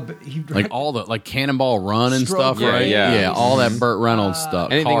directed all the Cannonball Run and stuff, right? Yeah, all that Burt Reynolds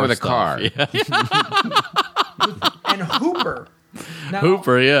stuff. Anything with a car. Yeah. And Hooper. Now,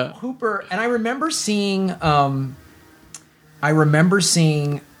 Hooper, and I remember seeing a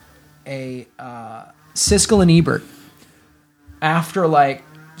Siskel and Ebert after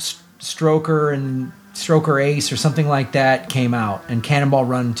Stroker Ace or something like that came out, and Cannonball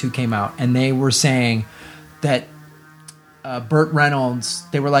Run 2 came out, and they were saying that Burt Reynolds,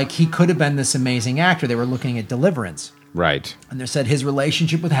 they were like, he could have been this amazing actor. They were looking at Deliverance. Right. And they said his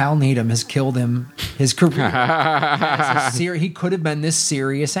relationship with Hal Needham has killed him, his career. He could have been this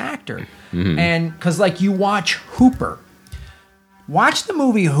serious actor. Mm-hmm. And because you watch Hooper. Watch the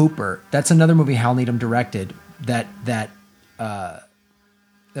movie Hooper. That's another movie Hal Needham directed that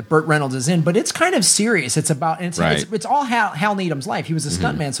Burt Reynolds is in. But it's kind of serious. It's about, and it's all Hal Needham's life. He was a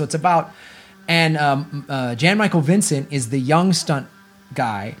stuntman, so it's about... And Jan Michael Vincent is the young stunt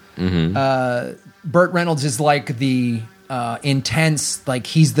guy. Mm-hmm. Burt Reynolds is the intense,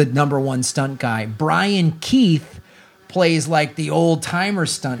 he's the number one stunt guy. Brian Keith plays the old timer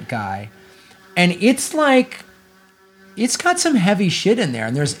stunt guy, and it's got some heavy shit in there.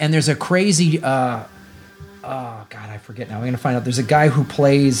 And there's a crazy oh god, I forget now. I'm gonna find out. There's a guy who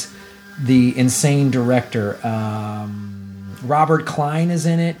plays the insane director. Robert Klein is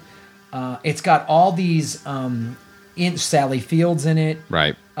in it. It's got all these Sally Fields in it,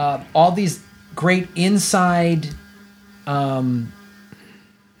 right? All these great inside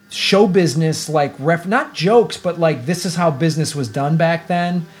show business, not jokes, but this is how business was done back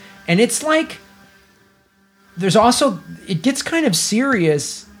then. And it's there's also, it gets kind of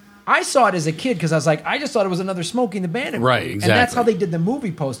serious. I saw it as a kid because I was I just thought it was another Smokey and the Bandit movie. Right, exactly. And that's how they did the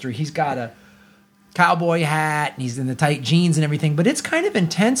movie poster. He's got a cowboy hat and he's in the tight jeans and everything, but it's kind of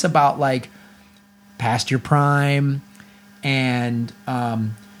intense about past your prime and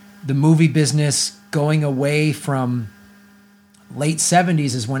the movie business going away from late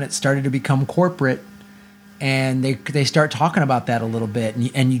 70s is when it started to become corporate, and they start talking about that a little bit,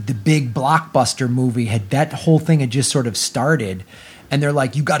 and the big blockbuster movie that whole thing had just sort of started, and they're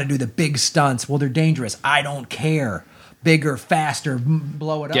you got to do the big stunts. Well, they're dangerous. I don't care. Bigger, faster,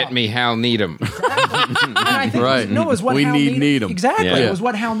 blow it up. Get me Hal Needham. And I think it was what we Hal need Needham. Exactly. Yeah. It was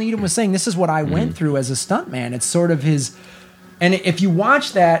what Hal Needham was saying. This is what I went through as a stuntman. It's sort of his... And if you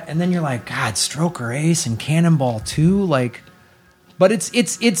watch that, and then you're God, Stroker Ace and Cannonball 2, But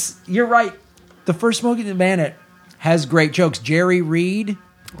it's you're right. The first Smokey and the Bandit has great jokes. Jerry Reed...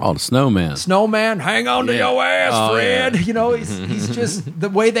 Oh, the snowman. Snowman, hang on to your ass, Fred. Yeah. You know, he's just the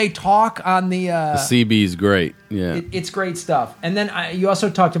way they talk on the CB's great. Yeah, it's great stuff. And then you also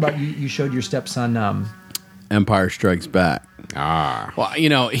talked about you showed your stepson Empire Strikes Back. Well, you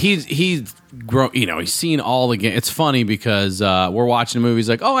know, he's grown. You know, he's seen all the games. It's funny because we're watching the movie. He's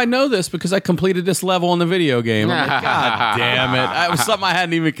like, "Oh, I know this because I completed this level in the video game." I'm like, "God damn it!" It was something I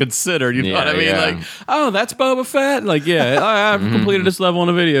hadn't even considered. You know what I mean? Like, "Oh, that's Boba Fett." Like, yeah, I've completed this level in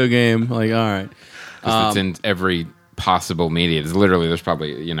a video game. Like, all right, it's in every possible media. It's literally there's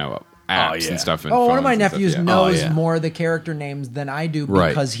probably apps and stuff. And one of my phones and nephews stuff, knows more of the character names than I do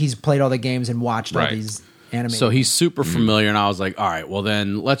because he's played all the games and watched all these. Animated. So he's super familiar, and I was like, all right, well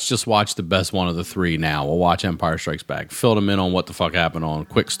then let's just watch the best one of the three now. We'll watch Empire Strikes Back. Filled him in on what the fuck happened on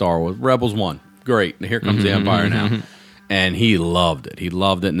Quick Star Wars. Rebels 1. Great. Here comes the Empire now. And he loved it. He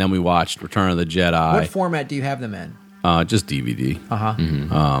loved it, and then we watched Return of the Jedi. What format do you have them in? Just DVD.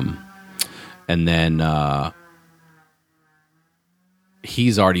 And then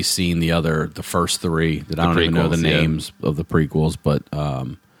he's already seen the first three that I don't even know the names of the prequels, but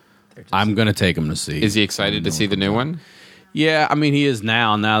I'm going to take him to see. Is he excited to see the new one? Yeah, I mean, he is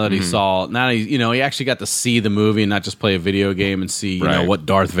now that he saw, now that he actually got to see the movie and not just play a video game and see, you know, what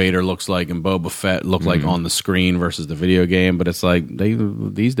Darth Vader looks like and Boba Fett look like on the screen versus the video game. But it's like,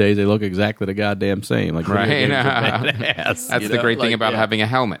 these days, they look exactly the goddamn same. Like, That's the great thing about having a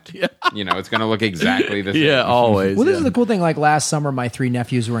helmet. Yeah. You know, it's going to look exactly the same. Yeah, always. Well, this is the cool thing. Like, last summer, my three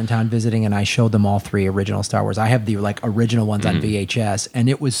nephews were in town visiting, and I showed them all three original Star Wars. I have the, original ones on VHS, and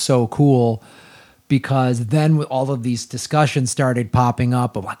it was so cool. Because then all of these discussions started popping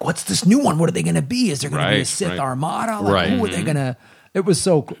up of what's this new one? What are they going to be? Is there going to be a Sith Armada? Who are they going to? It was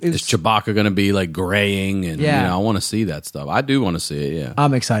so cool. Is Chewbacca going to be graying? And I want to see that stuff. I do want to see it. Yeah,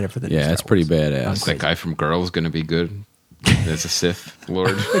 I'm excited for the. Yeah, it's pretty badass. Is that guy from Girls going to be good as a Sith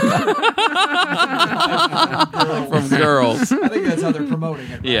Lord? From Girls. I think that's how they're promoting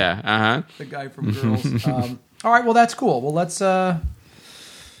it. Right? Yeah. The guy from Girls. All right. Well, that's cool. Well, let's.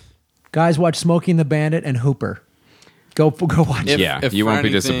 Guys, watch Smokey and the Bandit and Hooper. Go watch it. If you won't be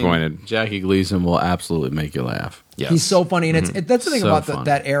anything, disappointed. Jackie Gleason will absolutely make you laugh. Yes. He's so funny, and that's the thing So about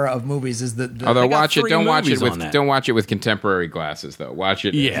that era of movies is that. Although don't watch it with contemporary glasses though. Watch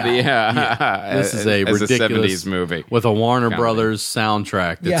it. This is a ridiculous '70s movie with a Warner Brothers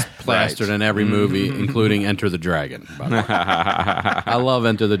soundtrack that's plastered in every movie, including Enter the Dragon. By the way. I love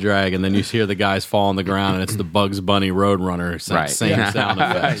Enter the Dragon. Then you hear the guys fall on the ground, and it's the Bugs Bunny Roadrunner same sound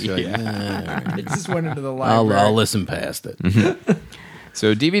effects. It just went into the library. I'll listen past it.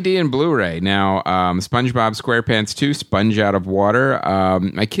 So DVD and Blu-ray. Now, SpongeBob SquarePants 2, Sponge Out of Water.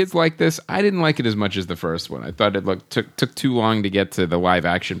 My kids like this. I didn't like it as much as the first one. I thought it took too long to get to the live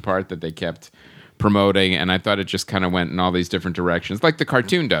action part that they kept promoting, and I thought it just kind of went in all these different directions, like the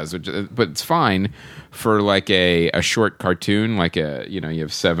cartoon does. But it's fine for a short cartoon, you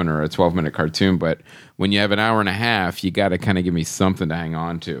have 7 or a 12-minute cartoon. But when you have an hour and a half, you got to kind of give me something to hang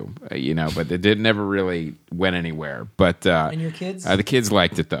on to, But it never really went anywhere. But and your kids, the kids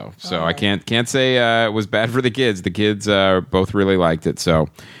liked it though, so I can't say it was bad for the kids. The kids both really liked it, so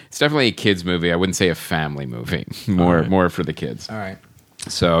it's definitely a kids movie. I wouldn't say a family movie. More for the kids. All right.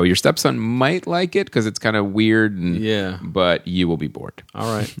 So your stepson might like it because it's kind of weird, but you will be bored.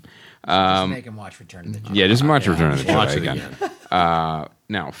 All right. Just make him watch Return of the Jedi. Yeah, just watch Return of the Jedi Watch it again.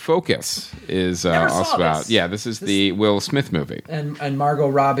 Now, Focus is also about. Yeah, this is the Will Smith movie, and Margot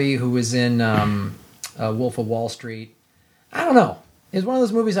Robbie, who was in Wolf of Wall Street. I don't know. It's one of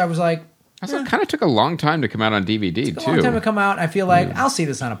those movies I was like. It kind of took a long time to come out on DVD too. It took a long time to come out. I feel like I'll see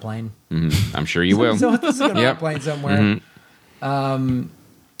this on a plane. Mm-hmm. I'm sure you will. So this is going to be on a plane somewhere. Mm-hmm.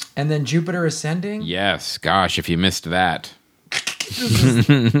 And then Jupiter Ascending. Yes, gosh, if you missed that. This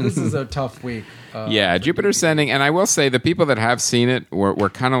is a tough week. Jupiter Ascending, and I will say the people that have seen it were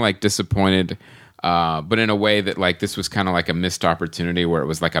kind of disappointed, but in a way that this was kind of like a missed opportunity where it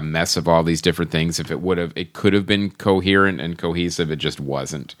was like a mess of all these different things. If it could have been coherent and cohesive, it just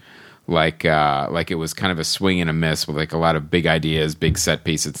wasn't. Like it was kind of a swing and a miss with a lot of big ideas, big set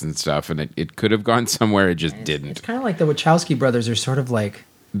pieces and stuff, and it could have gone somewhere. It just didn't. It's kind of like the Wachowski brothers are sort of like.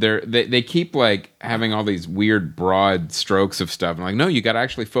 They keep having all these weird broad strokes of stuff. And no, you got to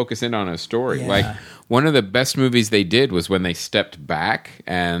actually focus in on a story. Yeah. One of the best movies they did was when they stepped back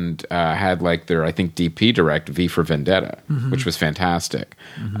and had their DP direct V for Vendetta, which was fantastic.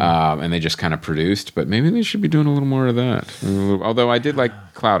 And they just kind of produced, but maybe they should be doing a little more of that. Although I did like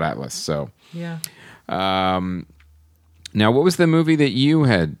Cloud Atlas. So yeah. Now, what was the movie that you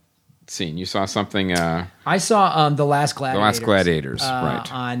had seen? You saw something. I saw The Last Gladiators. The Last Gladiators,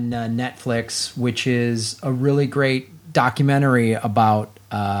 right? On Netflix, which is a really great documentary about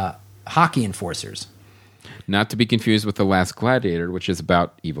hockey enforcers. Not to be confused with The Last Gladiator, which is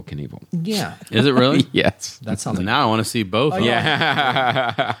about Evel Knievel. Yeah. Is it really? Yes. That sounds like... Now I want to see both.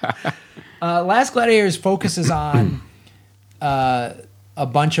 Last Gladiators focuses on a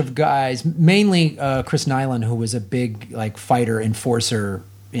bunch of guys, mainly Chris Nyland, who was a big fighter enforcer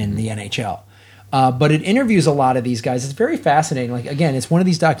in the NHL. But it interviews a lot of these guys. It's very fascinating. Again, it's one of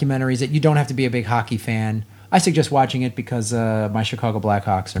these documentaries that you don't have to be a big hockey fan. I suggest watching it because my Chicago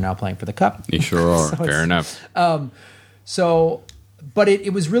Blackhawks are now playing for the Cup. You sure are. So Fair enough. But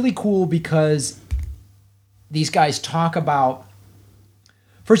it was really cool because these guys talk about...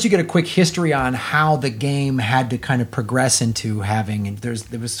 First, you get a quick history on how the game had to kind of progress into having... And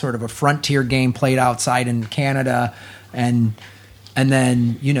there was sort of a frontier game played outside in Canada, and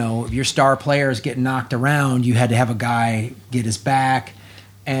then, if your star player is getting knocked around, you had to have a guy get his back.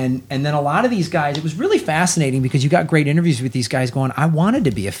 And then a lot of these guys, it was really fascinating because you got great interviews with these guys going, I wanted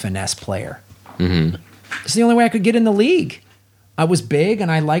to be a finesse player. Mm-hmm. It's the only way I could get in the league. I was big and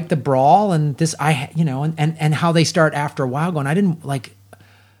I liked the brawl and this, and how they start after a while going, I didn't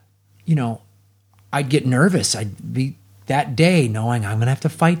I'd get nervous. I'd be that day knowing I'm going to have to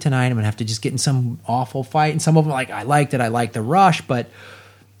fight tonight. I'm going to have to just get in some awful fight. And some of them I liked it. I liked the rush, but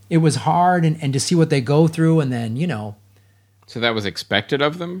it was hard and to see what they go through and then, So that was expected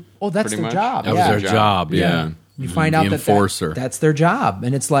of them? Oh, that's their job. That was their job, yeah. You find out enforcer. That's their job.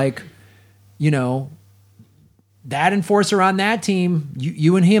 And it's like, that enforcer on that team,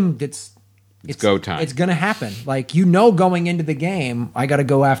 you and him, it's go time. It's going to happen. Going into the game, I got to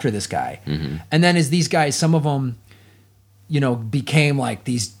go after this guy. Mm-hmm. And then as these guys, some of them, became like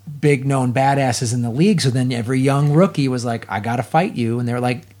these big known badasses in the league. So then every young rookie was like, I got to fight you. And they're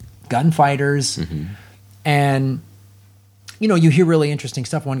like gunfighters. Mm-hmm. And... you hear really interesting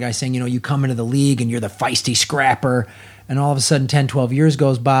stuff. One guy saying, you come into the league and you're the feisty scrapper, and all of a sudden 10, 12 years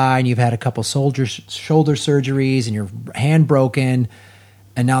goes by and you've had a couple shoulder surgeries and your hand broken,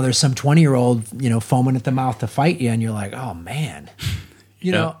 and now there's some 20-year-old, foaming at the mouth to fight you, and you're like, oh, man.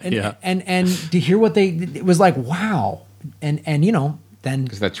 And to hear what it was like, wow. And then...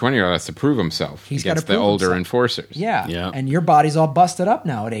 Because that 20-year-old has to prove himself. He's got to prove the older himself. Enforcers. Yeah. And your body's all busted up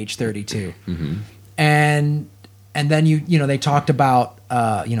now at age 32. Mm-hmm. And then they talked about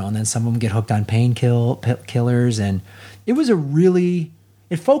and then some of them get hooked on painkillers, and it was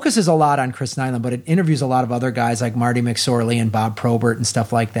it focuses a lot on Chris Nyland, but it interviews a lot of other guys like Marty McSorley and Bob Probert and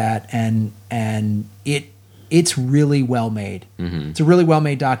stuff like that, and it's really well made. Mm-hmm. It's a really well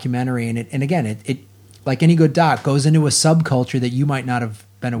made documentary, and again it like any good doc goes into a subculture that you might not have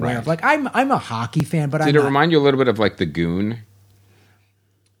been aware of. Like I'm a hockey fan, but Did it remind you a little bit of like The Goon?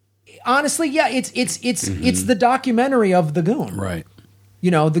 Honestly, yeah, it's the documentary of the Goon, right?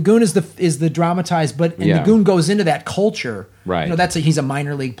 The Goon is the dramatized, but the Goon goes into that culture, right? He's a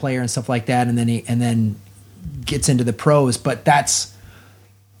minor league player and stuff like that, and then gets into the pros. But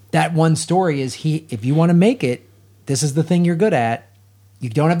that one story is if you want to make it, this is the thing you're good at. You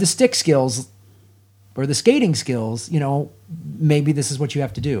don't have the stick skills or the skating skills, maybe this is what you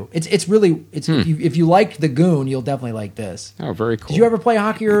have to do. It's really if you liked The Goon, you'll definitely like this. Oh, very cool. Did you ever play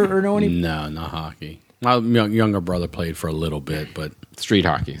hockey or know any? No, not hockey. My younger brother played for a little bit, but street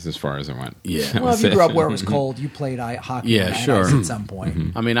hockey is as far as I went. Yeah. Well, if you grew up where it was cold, you played hockey. Yeah, sure. At some point.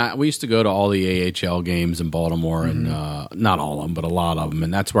 Mm-hmm. I mean, we used to go to all the AHL games in Baltimore, and not all of them, but a lot of them,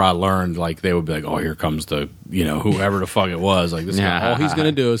 and that's where I learned. Like they would be like, "Oh, here comes the whoever the fuck it was." Like this guy, all he's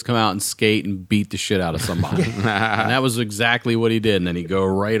gonna do is come out and skate and beat the shit out of somebody, and that was exactly what he did. And then he'd go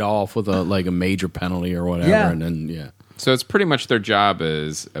right off with a major penalty or whatever, and then So it's pretty much their job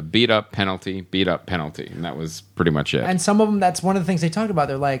is a beat up penalty, and that was pretty much it. And some of them, that's one of the things they talked about.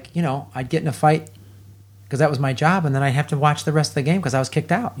 They're like, I'd get in a fight because that was my job, and then I'd have to watch the rest of the game because I was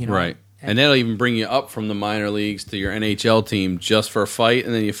kicked out. Right. And they'll even bring you up from the minor leagues to your NHL team just for a fight,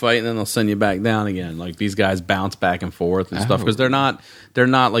 and then you fight, and then they'll send you back down again. Like these guys bounce back and forth and stuff because they're not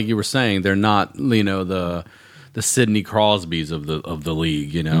like you were saying, they're not the Sidney Crosbys of the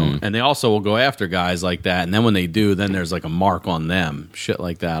league, and they also will go after guys like that. And then when they do, then there's like a mark on them, shit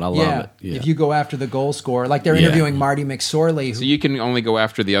like that. I love it. Yeah. If you go after the goal scorer, like they're interviewing Marty McSorley. So you can only go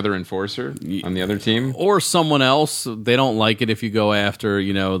after the other enforcer on the other team? Or someone else. They don't like it if you go after,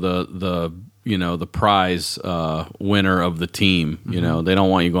 the prize winner of the team. They don't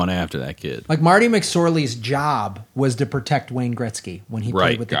want you going after that kid. Like Marty McSorley's job was to protect Wayne Gretzky when he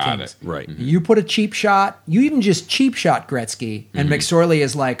played with the Kings. Right. Mm-hmm. You put a cheap shot, you even just cheap shot Gretzky, and McSorley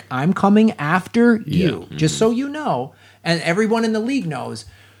is like, I'm coming after you, just so you know. And everyone in the league knows,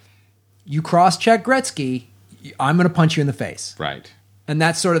 you cross-check Gretzky, I'm going to punch you in the face. Right. And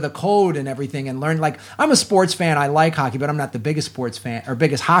that's sort of the code and everything. And learn, like, I'm a sports fan. I like hockey, but I'm not the biggest sports fan or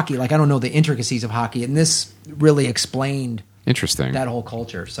biggest hockey. Like, I don't know the intricacies of hockey. And this really explained Interesting. that whole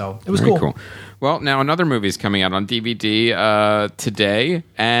culture. So it was Very cool. Well, now another movie is coming out on DVD today,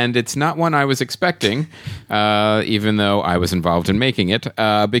 and it's not one I was expecting, even though I was involved in making it,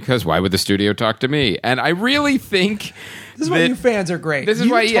 because why would the studio talk to me? And I really think... This is why you fans are great. This is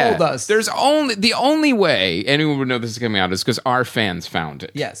you why, told us. There's the only way anyone would know this is coming out is because our fans found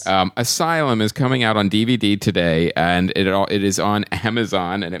it. Yes. Asylum is coming out on DVD today, and it is on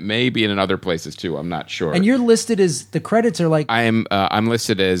Amazon, and it may be in other places too. I'm not sure. And you're listed as the credits are like I'm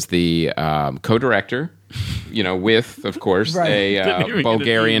listed as the co-director. With, of course, Right. a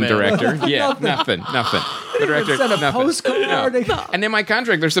Bulgarian get an email. director. Yeah, nothing. Co-director, send a nothing. postcard. No. And in my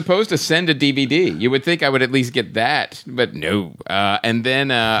contract, they're supposed to send a DVD. You would think I would at least get that, but no. And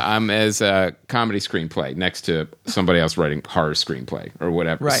then I'm as a comedy screenplay next to somebody else writing horror screenplay or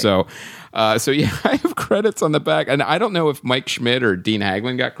whatever. Right. So yeah, I have credits on the back, and I don't know if Mike Schmidt or Dean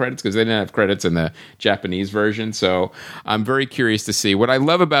Haglund got credits because they didn't have credits in the Japanese version. So I'm very curious to see. What I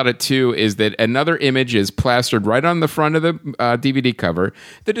love about it too is that another image is plastered right on the front of the DVD cover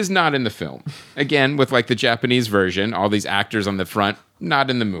that is not in the film. Again, with like the Japanese version, all these actors on the front, not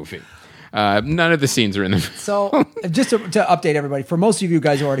in the movie. None of the scenes are in the movie. So, just to update everybody, for most of you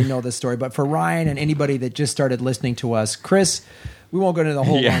guys who already know this story, but for Ryan and anybody that just started listening to us, Chris, we won't go into the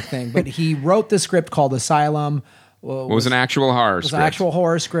whole long thing, but he wrote the script called Asylum. It was an actual horror script. It was an actual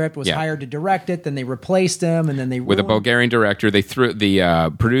horror script, was hired to direct it, then they replaced him, and then they with a Bulgarian director. They threw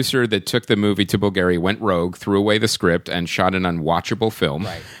the producer that took the movie to Bulgaria went rogue, threw away the script, and shot an unwatchable film.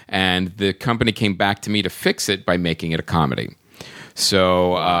 Right. And the company came back to me to fix it by making it a comedy.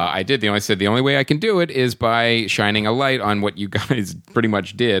 So I did. I said the only way I can do it is by shining a light on what you guys pretty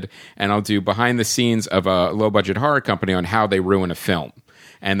much did, and I'll do behind the scenes of a low budget horror company on how they ruin a film.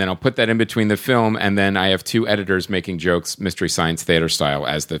 And then I'll put that in between the film, and then I have two editors making jokes, Mystery Science Theater style,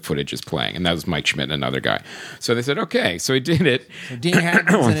 as the footage is playing. And that was Mike Schmidt and another guy. So they said, okay. So he did it. So Dean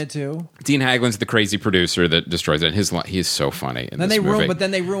Haglund's in it too. Dean Haglund's the crazy producer that destroys it. He is so funny in this movie. But then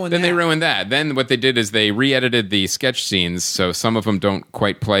they ruined that. Then they ruined that. Then what they did is they re-edited the sketch scenes, so some of them don't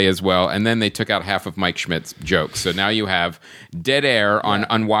quite play as well. And then they took out half of Mike Schmidt's jokes. So now you have dead air on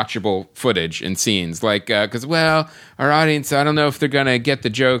unwatchable footage and scenes. Like, because, our audience, I don't know if they're going to get the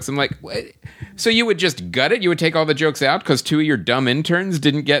jokes. I'm like, what? So you would just gut it? You would take all the jokes out because two of your dumb interns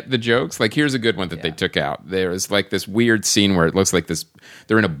didn't get the jokes? Like, here's a good one that they took out. There's like this weird scene where it looks like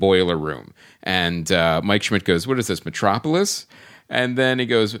they're in a boiler room. And Mike Schmidt goes, what is this, Metropolis? And then he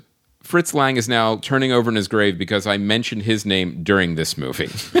goes, Fritz Lang is now turning over in his grave because I mentioned his name during this movie.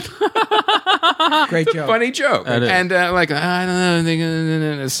 Great joke. Funny joke. And I don't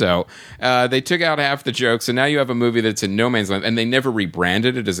know. So they took out half the jokes, and now you have a movie that's in no man's land, and they never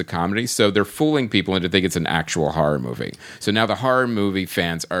rebranded it as a comedy, so they're fooling people into think it's an actual horror movie. So now the horror movie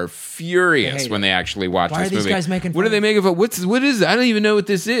fans are furious when they actually watch Why this are these movie. guys making fun what do they of make of it? What is it? I don't even know what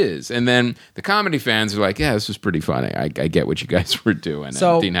this is. And then the comedy fans are like, yeah, this was pretty funny. I get what you guys were doing.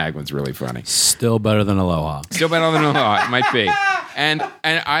 So, and Dean Haglund's really funny. Still better than Aloha. Still better than Aloha. It might be. And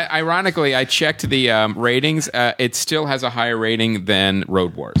ironically, I checked the ratings. It still has a higher rating than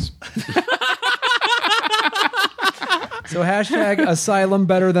Road Wars. So hashtag Asylum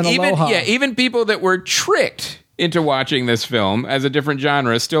better than Aloha. Even people that were tricked into watching this film as a different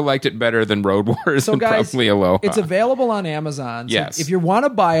genre still liked it better than Road Wars and guys, probably Aloha. It's available on Amazon. So yes. If you want to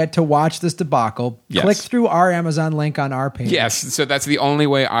buy it to watch this debacle, click through our Amazon link on our page. Yes, so that's the only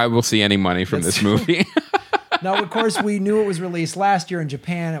way I will see any money from this movie. Now, of course, we knew it was released last year in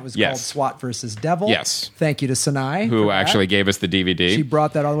Japan. It was called SWAT versus Devil. Yes. Thank you to Sanai. Who actually gave us the DVD. She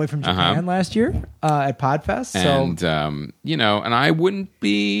brought that all the way from Japan last year at Podfest. And, and I wouldn't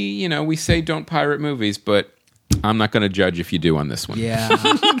be, we say don't pirate movies, but I'm not going to judge if you do on this one. Yeah.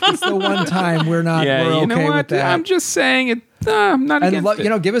 It's the one time we're okay with that. I'm just saying it. I'm not against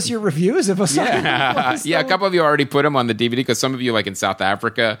it. Give us your reviews of us. Yeah, a couple of you already put them on the DVD because some of you, like in South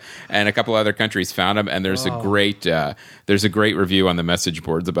Africa and a couple other countries, found them. And there's a great review on the message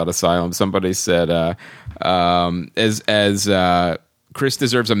boards about Asylum. Somebody said, Chris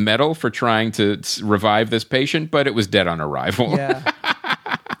deserves a medal for trying to revive this patient, but it was dead on arrival. Yeah.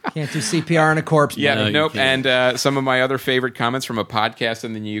 Can't do CPR on a corpse. Yeah, nope. And some of my other favorite comments from a podcast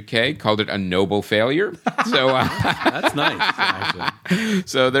in the UK called it a noble failure. So that's nice. Actually.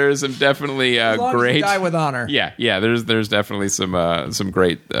 So there's some definitely great. As you die with honor. Yeah. There's definitely some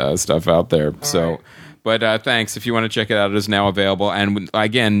great stuff out there. All right. But thanks. If you want to check it out, it is now available. And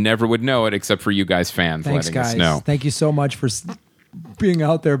again, never would know it except for you guys fans letting us know. Thank you so much for being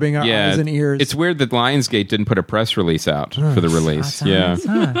out there, being eyes and ears. It's weird that Lionsgate didn't put a press release out for the release. They didn't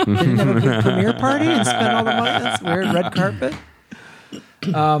have a big premiere party and spend all the money. That's weird. Red carpet.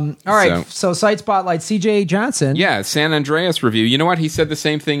 All right, so Site Spotlight, CJ Johnson. Yeah, San Andreas review. You know what? He said the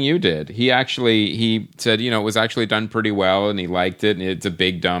same thing you did. He said, it was actually done pretty well, and he liked it, and it's a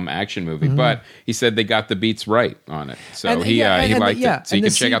big, dumb action movie. But he said they got the beats right on it. So he liked it. So you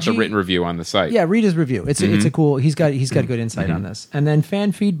can check out the written review on the site. Yeah, read his review. It's a cool, he's got good insight on this. And then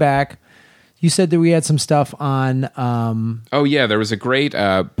fan feedback. You said that we had some stuff on... there was a great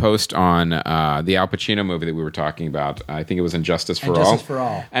post on the Al Pacino movie that we were talking about. I think it was Injustice for All. Injustice for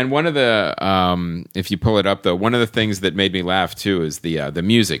All. And one of the... if you pull it up, though, one of the things that made me laugh, too, is the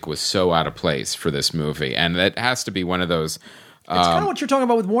music was so out of place for this movie. And that has to be one of those... it's kind of what you're talking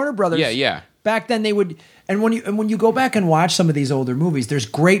about with Warner Brothers. Yeah. Back then they would... And when you go back and watch some of these older movies, there's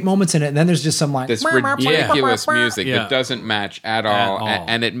great moments in it, and then there's just some like this ridiculous music that doesn't match at all.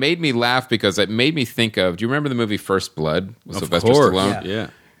 And it made me laugh because it made me think of. Do you remember the movie First Blood with Sylvester Stallone?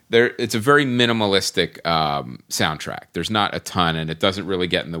 Yeah. It's a very minimalistic soundtrack. There's not a ton, and it doesn't really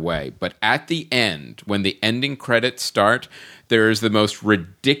get in the way. But at the end, when the ending credits start, there is the most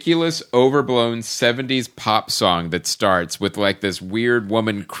ridiculous, overblown 70s pop song that starts with like this weird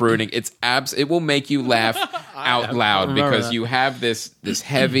woman crooning. It will make you laugh out loud because you have this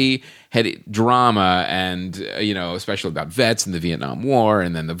heavy drama and, especially about vets and the Vietnam War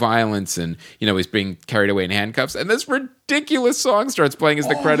and then the violence and, he's being carried away in handcuffs. And this ridiculous song starts playing as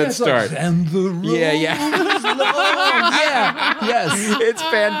the credits start. And the road is long. Yes. It's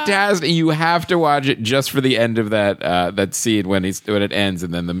fantastic. You have to watch it just for the end of that scene when it ends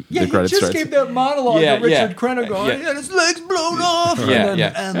and then the credits he just starts. gave that monologue of Richard Crenna going, he had his legs blown off.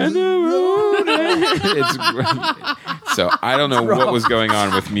 And the road. It's great. So I don't know what was going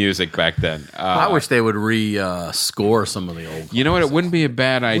on with music back then. I wish they would score some of the old. You know what? It wouldn't be a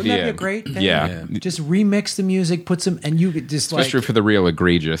bad idea. Wouldn't that be a great thing? Yeah. Just remix the music, put some, and you could just especially for the real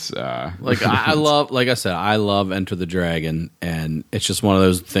egregious. I love Enter the Dragon, and it's just one of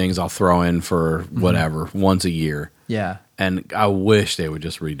those things I'll throw in for whatever once a year. Yeah. And I wish they would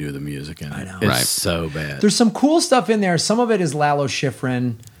just redo the music in it. I know. It's so bad. There's some cool stuff in there. Some of it is Lalo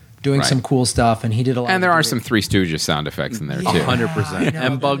Schifrin doing some cool stuff, and he did a lot. And there are some Three Stooges sound effects in there too, 100%.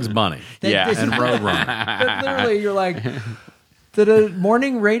 And Bugs Bunny, and Roadrunner. Literally, you're like, did a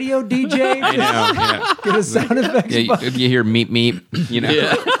morning radio DJ get a sound effect? Yeah, you hear meep meep.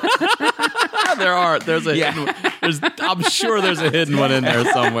 There's a hidden one. I'm sure there's a hidden one in there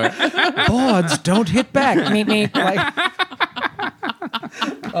somewhere. Boards don't hit back. Meep meep.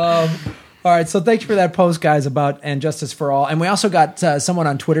 All right, so thanks for that post, guys, about Injustice for All. And we also got someone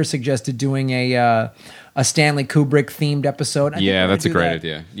on Twitter suggested doing a Stanley Kubrick themed episode. That's a great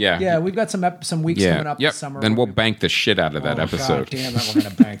idea. Yeah, we've got some weeks coming up this summer. Then we'll bank the shit out of that episode. God damn it, we're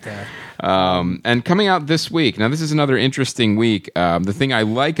going to bank that. And coming out this week. Now, this is another interesting week. The thing I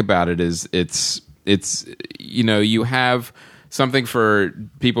like about it is it's you have something for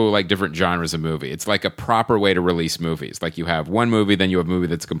people who like different genres of movie. It's like a proper way to release movies. Like you have one movie, then you have a movie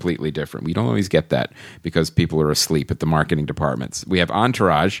that's completely different. We don't always get that because people are asleep at the marketing departments. We have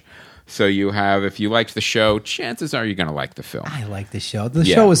Entourage. So you have, if you liked the show, chances are you're going to like the film. I like the show. The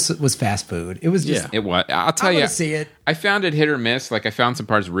show was fast food. It was just... It was. I'll tell you. See it. I found it hit or miss. Like I found some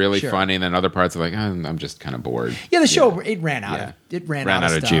parts really funny, and then other parts are like, I'm just kind of bored. Yeah, the show it ran out. It ran out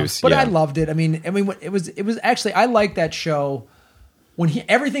of stuff. Juice. But I loved it. I mean, it was actually, I liked that show. When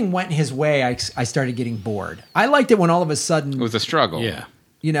everything went his way, I started getting bored. I liked it when all of a sudden it was a struggle. Yeah,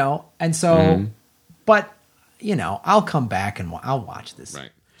 and so, but I'll come back and I'll watch this. Right.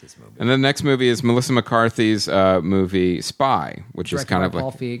 This movie. And the next movie is Melissa McCarthy's movie Spy, which is kind of like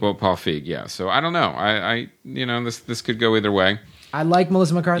Paul Feig. Well, Paul Feig, yeah. So I don't know. I this could go either way. I like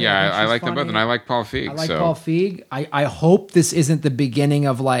Melissa McCarthy. Yeah, I like them both, and I like Paul Feig. I like Paul Feig. I hope this isn't the beginning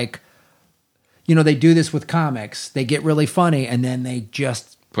of like, they do this with comics. They get really funny, and then they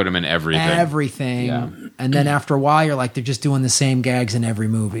just put them in everything. Yeah. And then after a while, you're like, they're just doing the same gags in every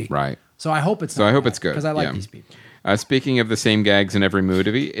movie. Right. So I hope it's. I hope it's good because I like these people. Speaking of the same gags in every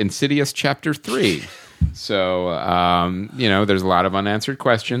movie, Insidious Chapter 3. So, there's a lot of unanswered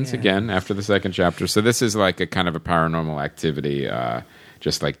questions again after the second chapter. So this is like a kind of a paranormal activity.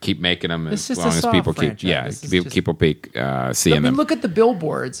 Just like keep making them as long as people franchise. keep seeing them. Look at the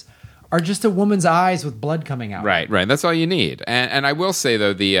billboards. Are just a woman's eyes with blood coming out. Right. That's all you need. And I will say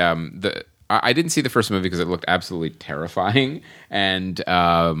though I didn't see the first movie because it looked absolutely terrifying. And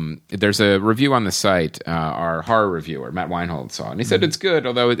there's a review on the site. Our horror reviewer, Matt Weinhold, saw it. And he said it's good,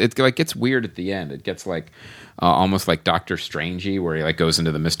 although it like gets weird at the end. It gets like almost like Doctor Strangey, where he like goes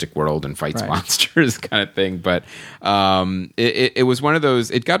into the mystic world and fights monsters kind of thing. But it was one of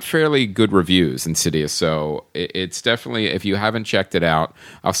those. It got fairly good reviews, Insidious. So it's definitely, if you haven't checked it out,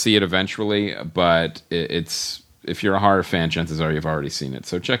 I'll see it eventually. But it's, if you're a horror fan, chances are you've already seen it.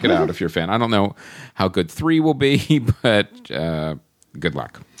 So check it out if you're a fan. I don't know how good 3 will be, but good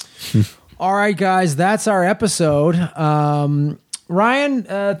luck. All right, guys, that's our episode. Ryan,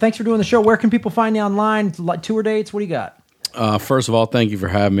 thanks for doing the show. Where can people find you online? Tour dates? What do you got? First of all, thank you for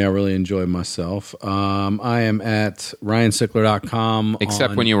having me. I really enjoyed myself. I am at ryansickler.com.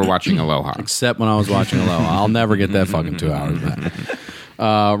 Except when you were watching Aloha. Except when I was watching Aloha. I'll never get that fucking 2 hours back.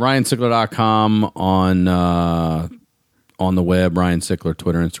 ryansickler.com on the web, Ryan Sickler,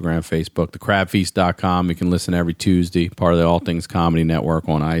 Twitter, Instagram, Facebook. Thecrabfeast.com. You can listen every Tuesday, part of the All Things Comedy Network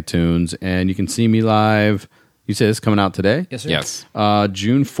on iTunes. And you can see me live. You say this is coming out today? Yes, sir. Yes.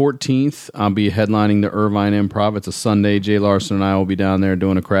 June 14th, I'll be headlining the Irvine Improv. It's a Sunday. Jay Larson and I will be down there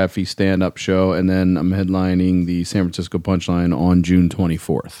doing a Crab Feast stand-up show. And then I'm headlining the San Francisco Punchline on June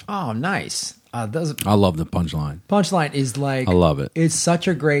 24th. Oh, nice. I love the Punchline. Punchline is like... I love it. It's such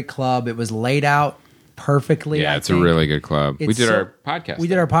a great club. It was laid out perfectly. Yeah, it's a really good club. We did our podcast. We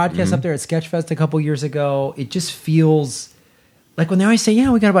did our podcast up there at Sketchfest a couple years ago. It just feels... Like when they always say,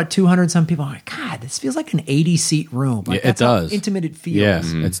 yeah, we got about 200 some people. I'm like, God, this feels like an 80-seat room. Like, yeah, it does. How intimate it feels.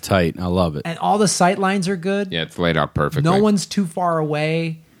 Yes, it's tight. I love it. And all the sight lines are good. Yeah, it's laid out perfectly. No one's too far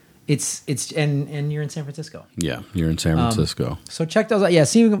away. It's and you're in San Francisco. Yeah, you're in San Francisco. So check those out. Yeah,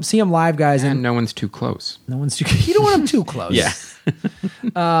 see them live, guys. And no one's too close. No one's too. You don't want them too close. Yeah.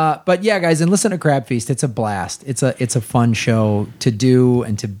 But yeah, guys, and listen to Crab Feast. It's a blast. It's a fun show to do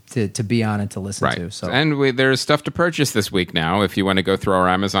and to be on and to listen to. So and there's stuff to purchase this week now. If you want to go through our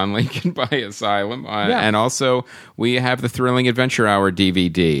Amazon link and buy Asylum, and also we have the Thrilling Adventure Hour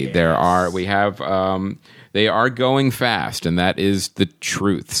DVD. Yes. They are going fast, and that is the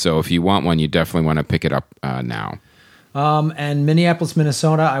truth. So if you want one, you definitely want to pick it up now. And Minneapolis,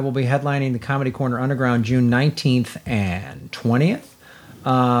 Minnesota, I will be headlining the Comedy Corner Underground June 19th and 20th.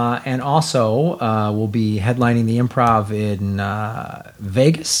 And also we'll be headlining the Improv in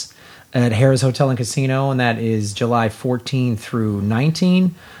Vegas at Harrah's Hotel and Casino, and that is July 14 through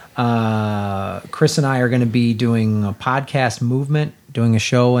 19. Chris and I are going to be doing a podcast movement, doing a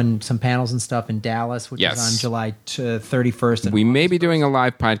show and some panels and stuff in Dallas, which is on July 31st. We may be doing a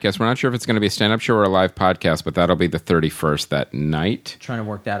live podcast. We're not sure if it's going to be a stand-up show or a live podcast, but that'll be the 31st that night. Trying to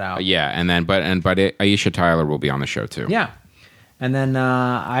work that out. Yeah, and then but Aisha Tyler will be on the show too. Yeah. And then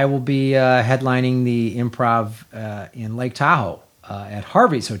I will be headlining the Improv in Lake Tahoe at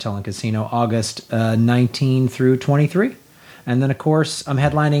Harvey's Hotel and Casino, August 19 through 23. And then, of course, I'm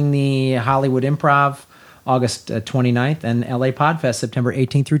headlining the Hollywood Improv August 29th and LA Podfest September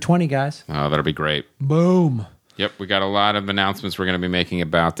 18 through 20, guys. Oh, that'll be great. Boom. Yep, we got a lot of announcements we're going to be making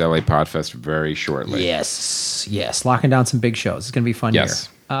about LA Podfest very shortly. Yes. Locking down some big shows. It's going to be fun here.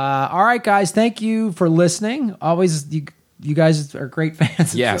 All right, guys. Thank you for listening. Always, you guys are great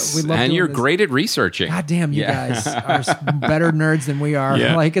fans. Yes, we love and you're this. Great at researching. God damn, you guys are better nerds than we are.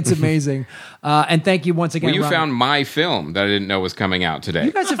 Yeah. Like, it's amazing. And thank you once again, Well, you Ryan. found my film that I didn't know was coming out today.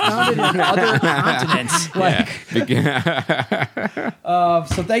 You guys have found it in other continents.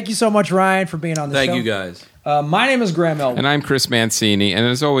 So thank you so much, Ryan, for being on the show. Thank you, guys. My name is Graham Elwood. And I'm Chris Mancini. And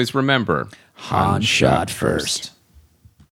as always, remember, Han shot first.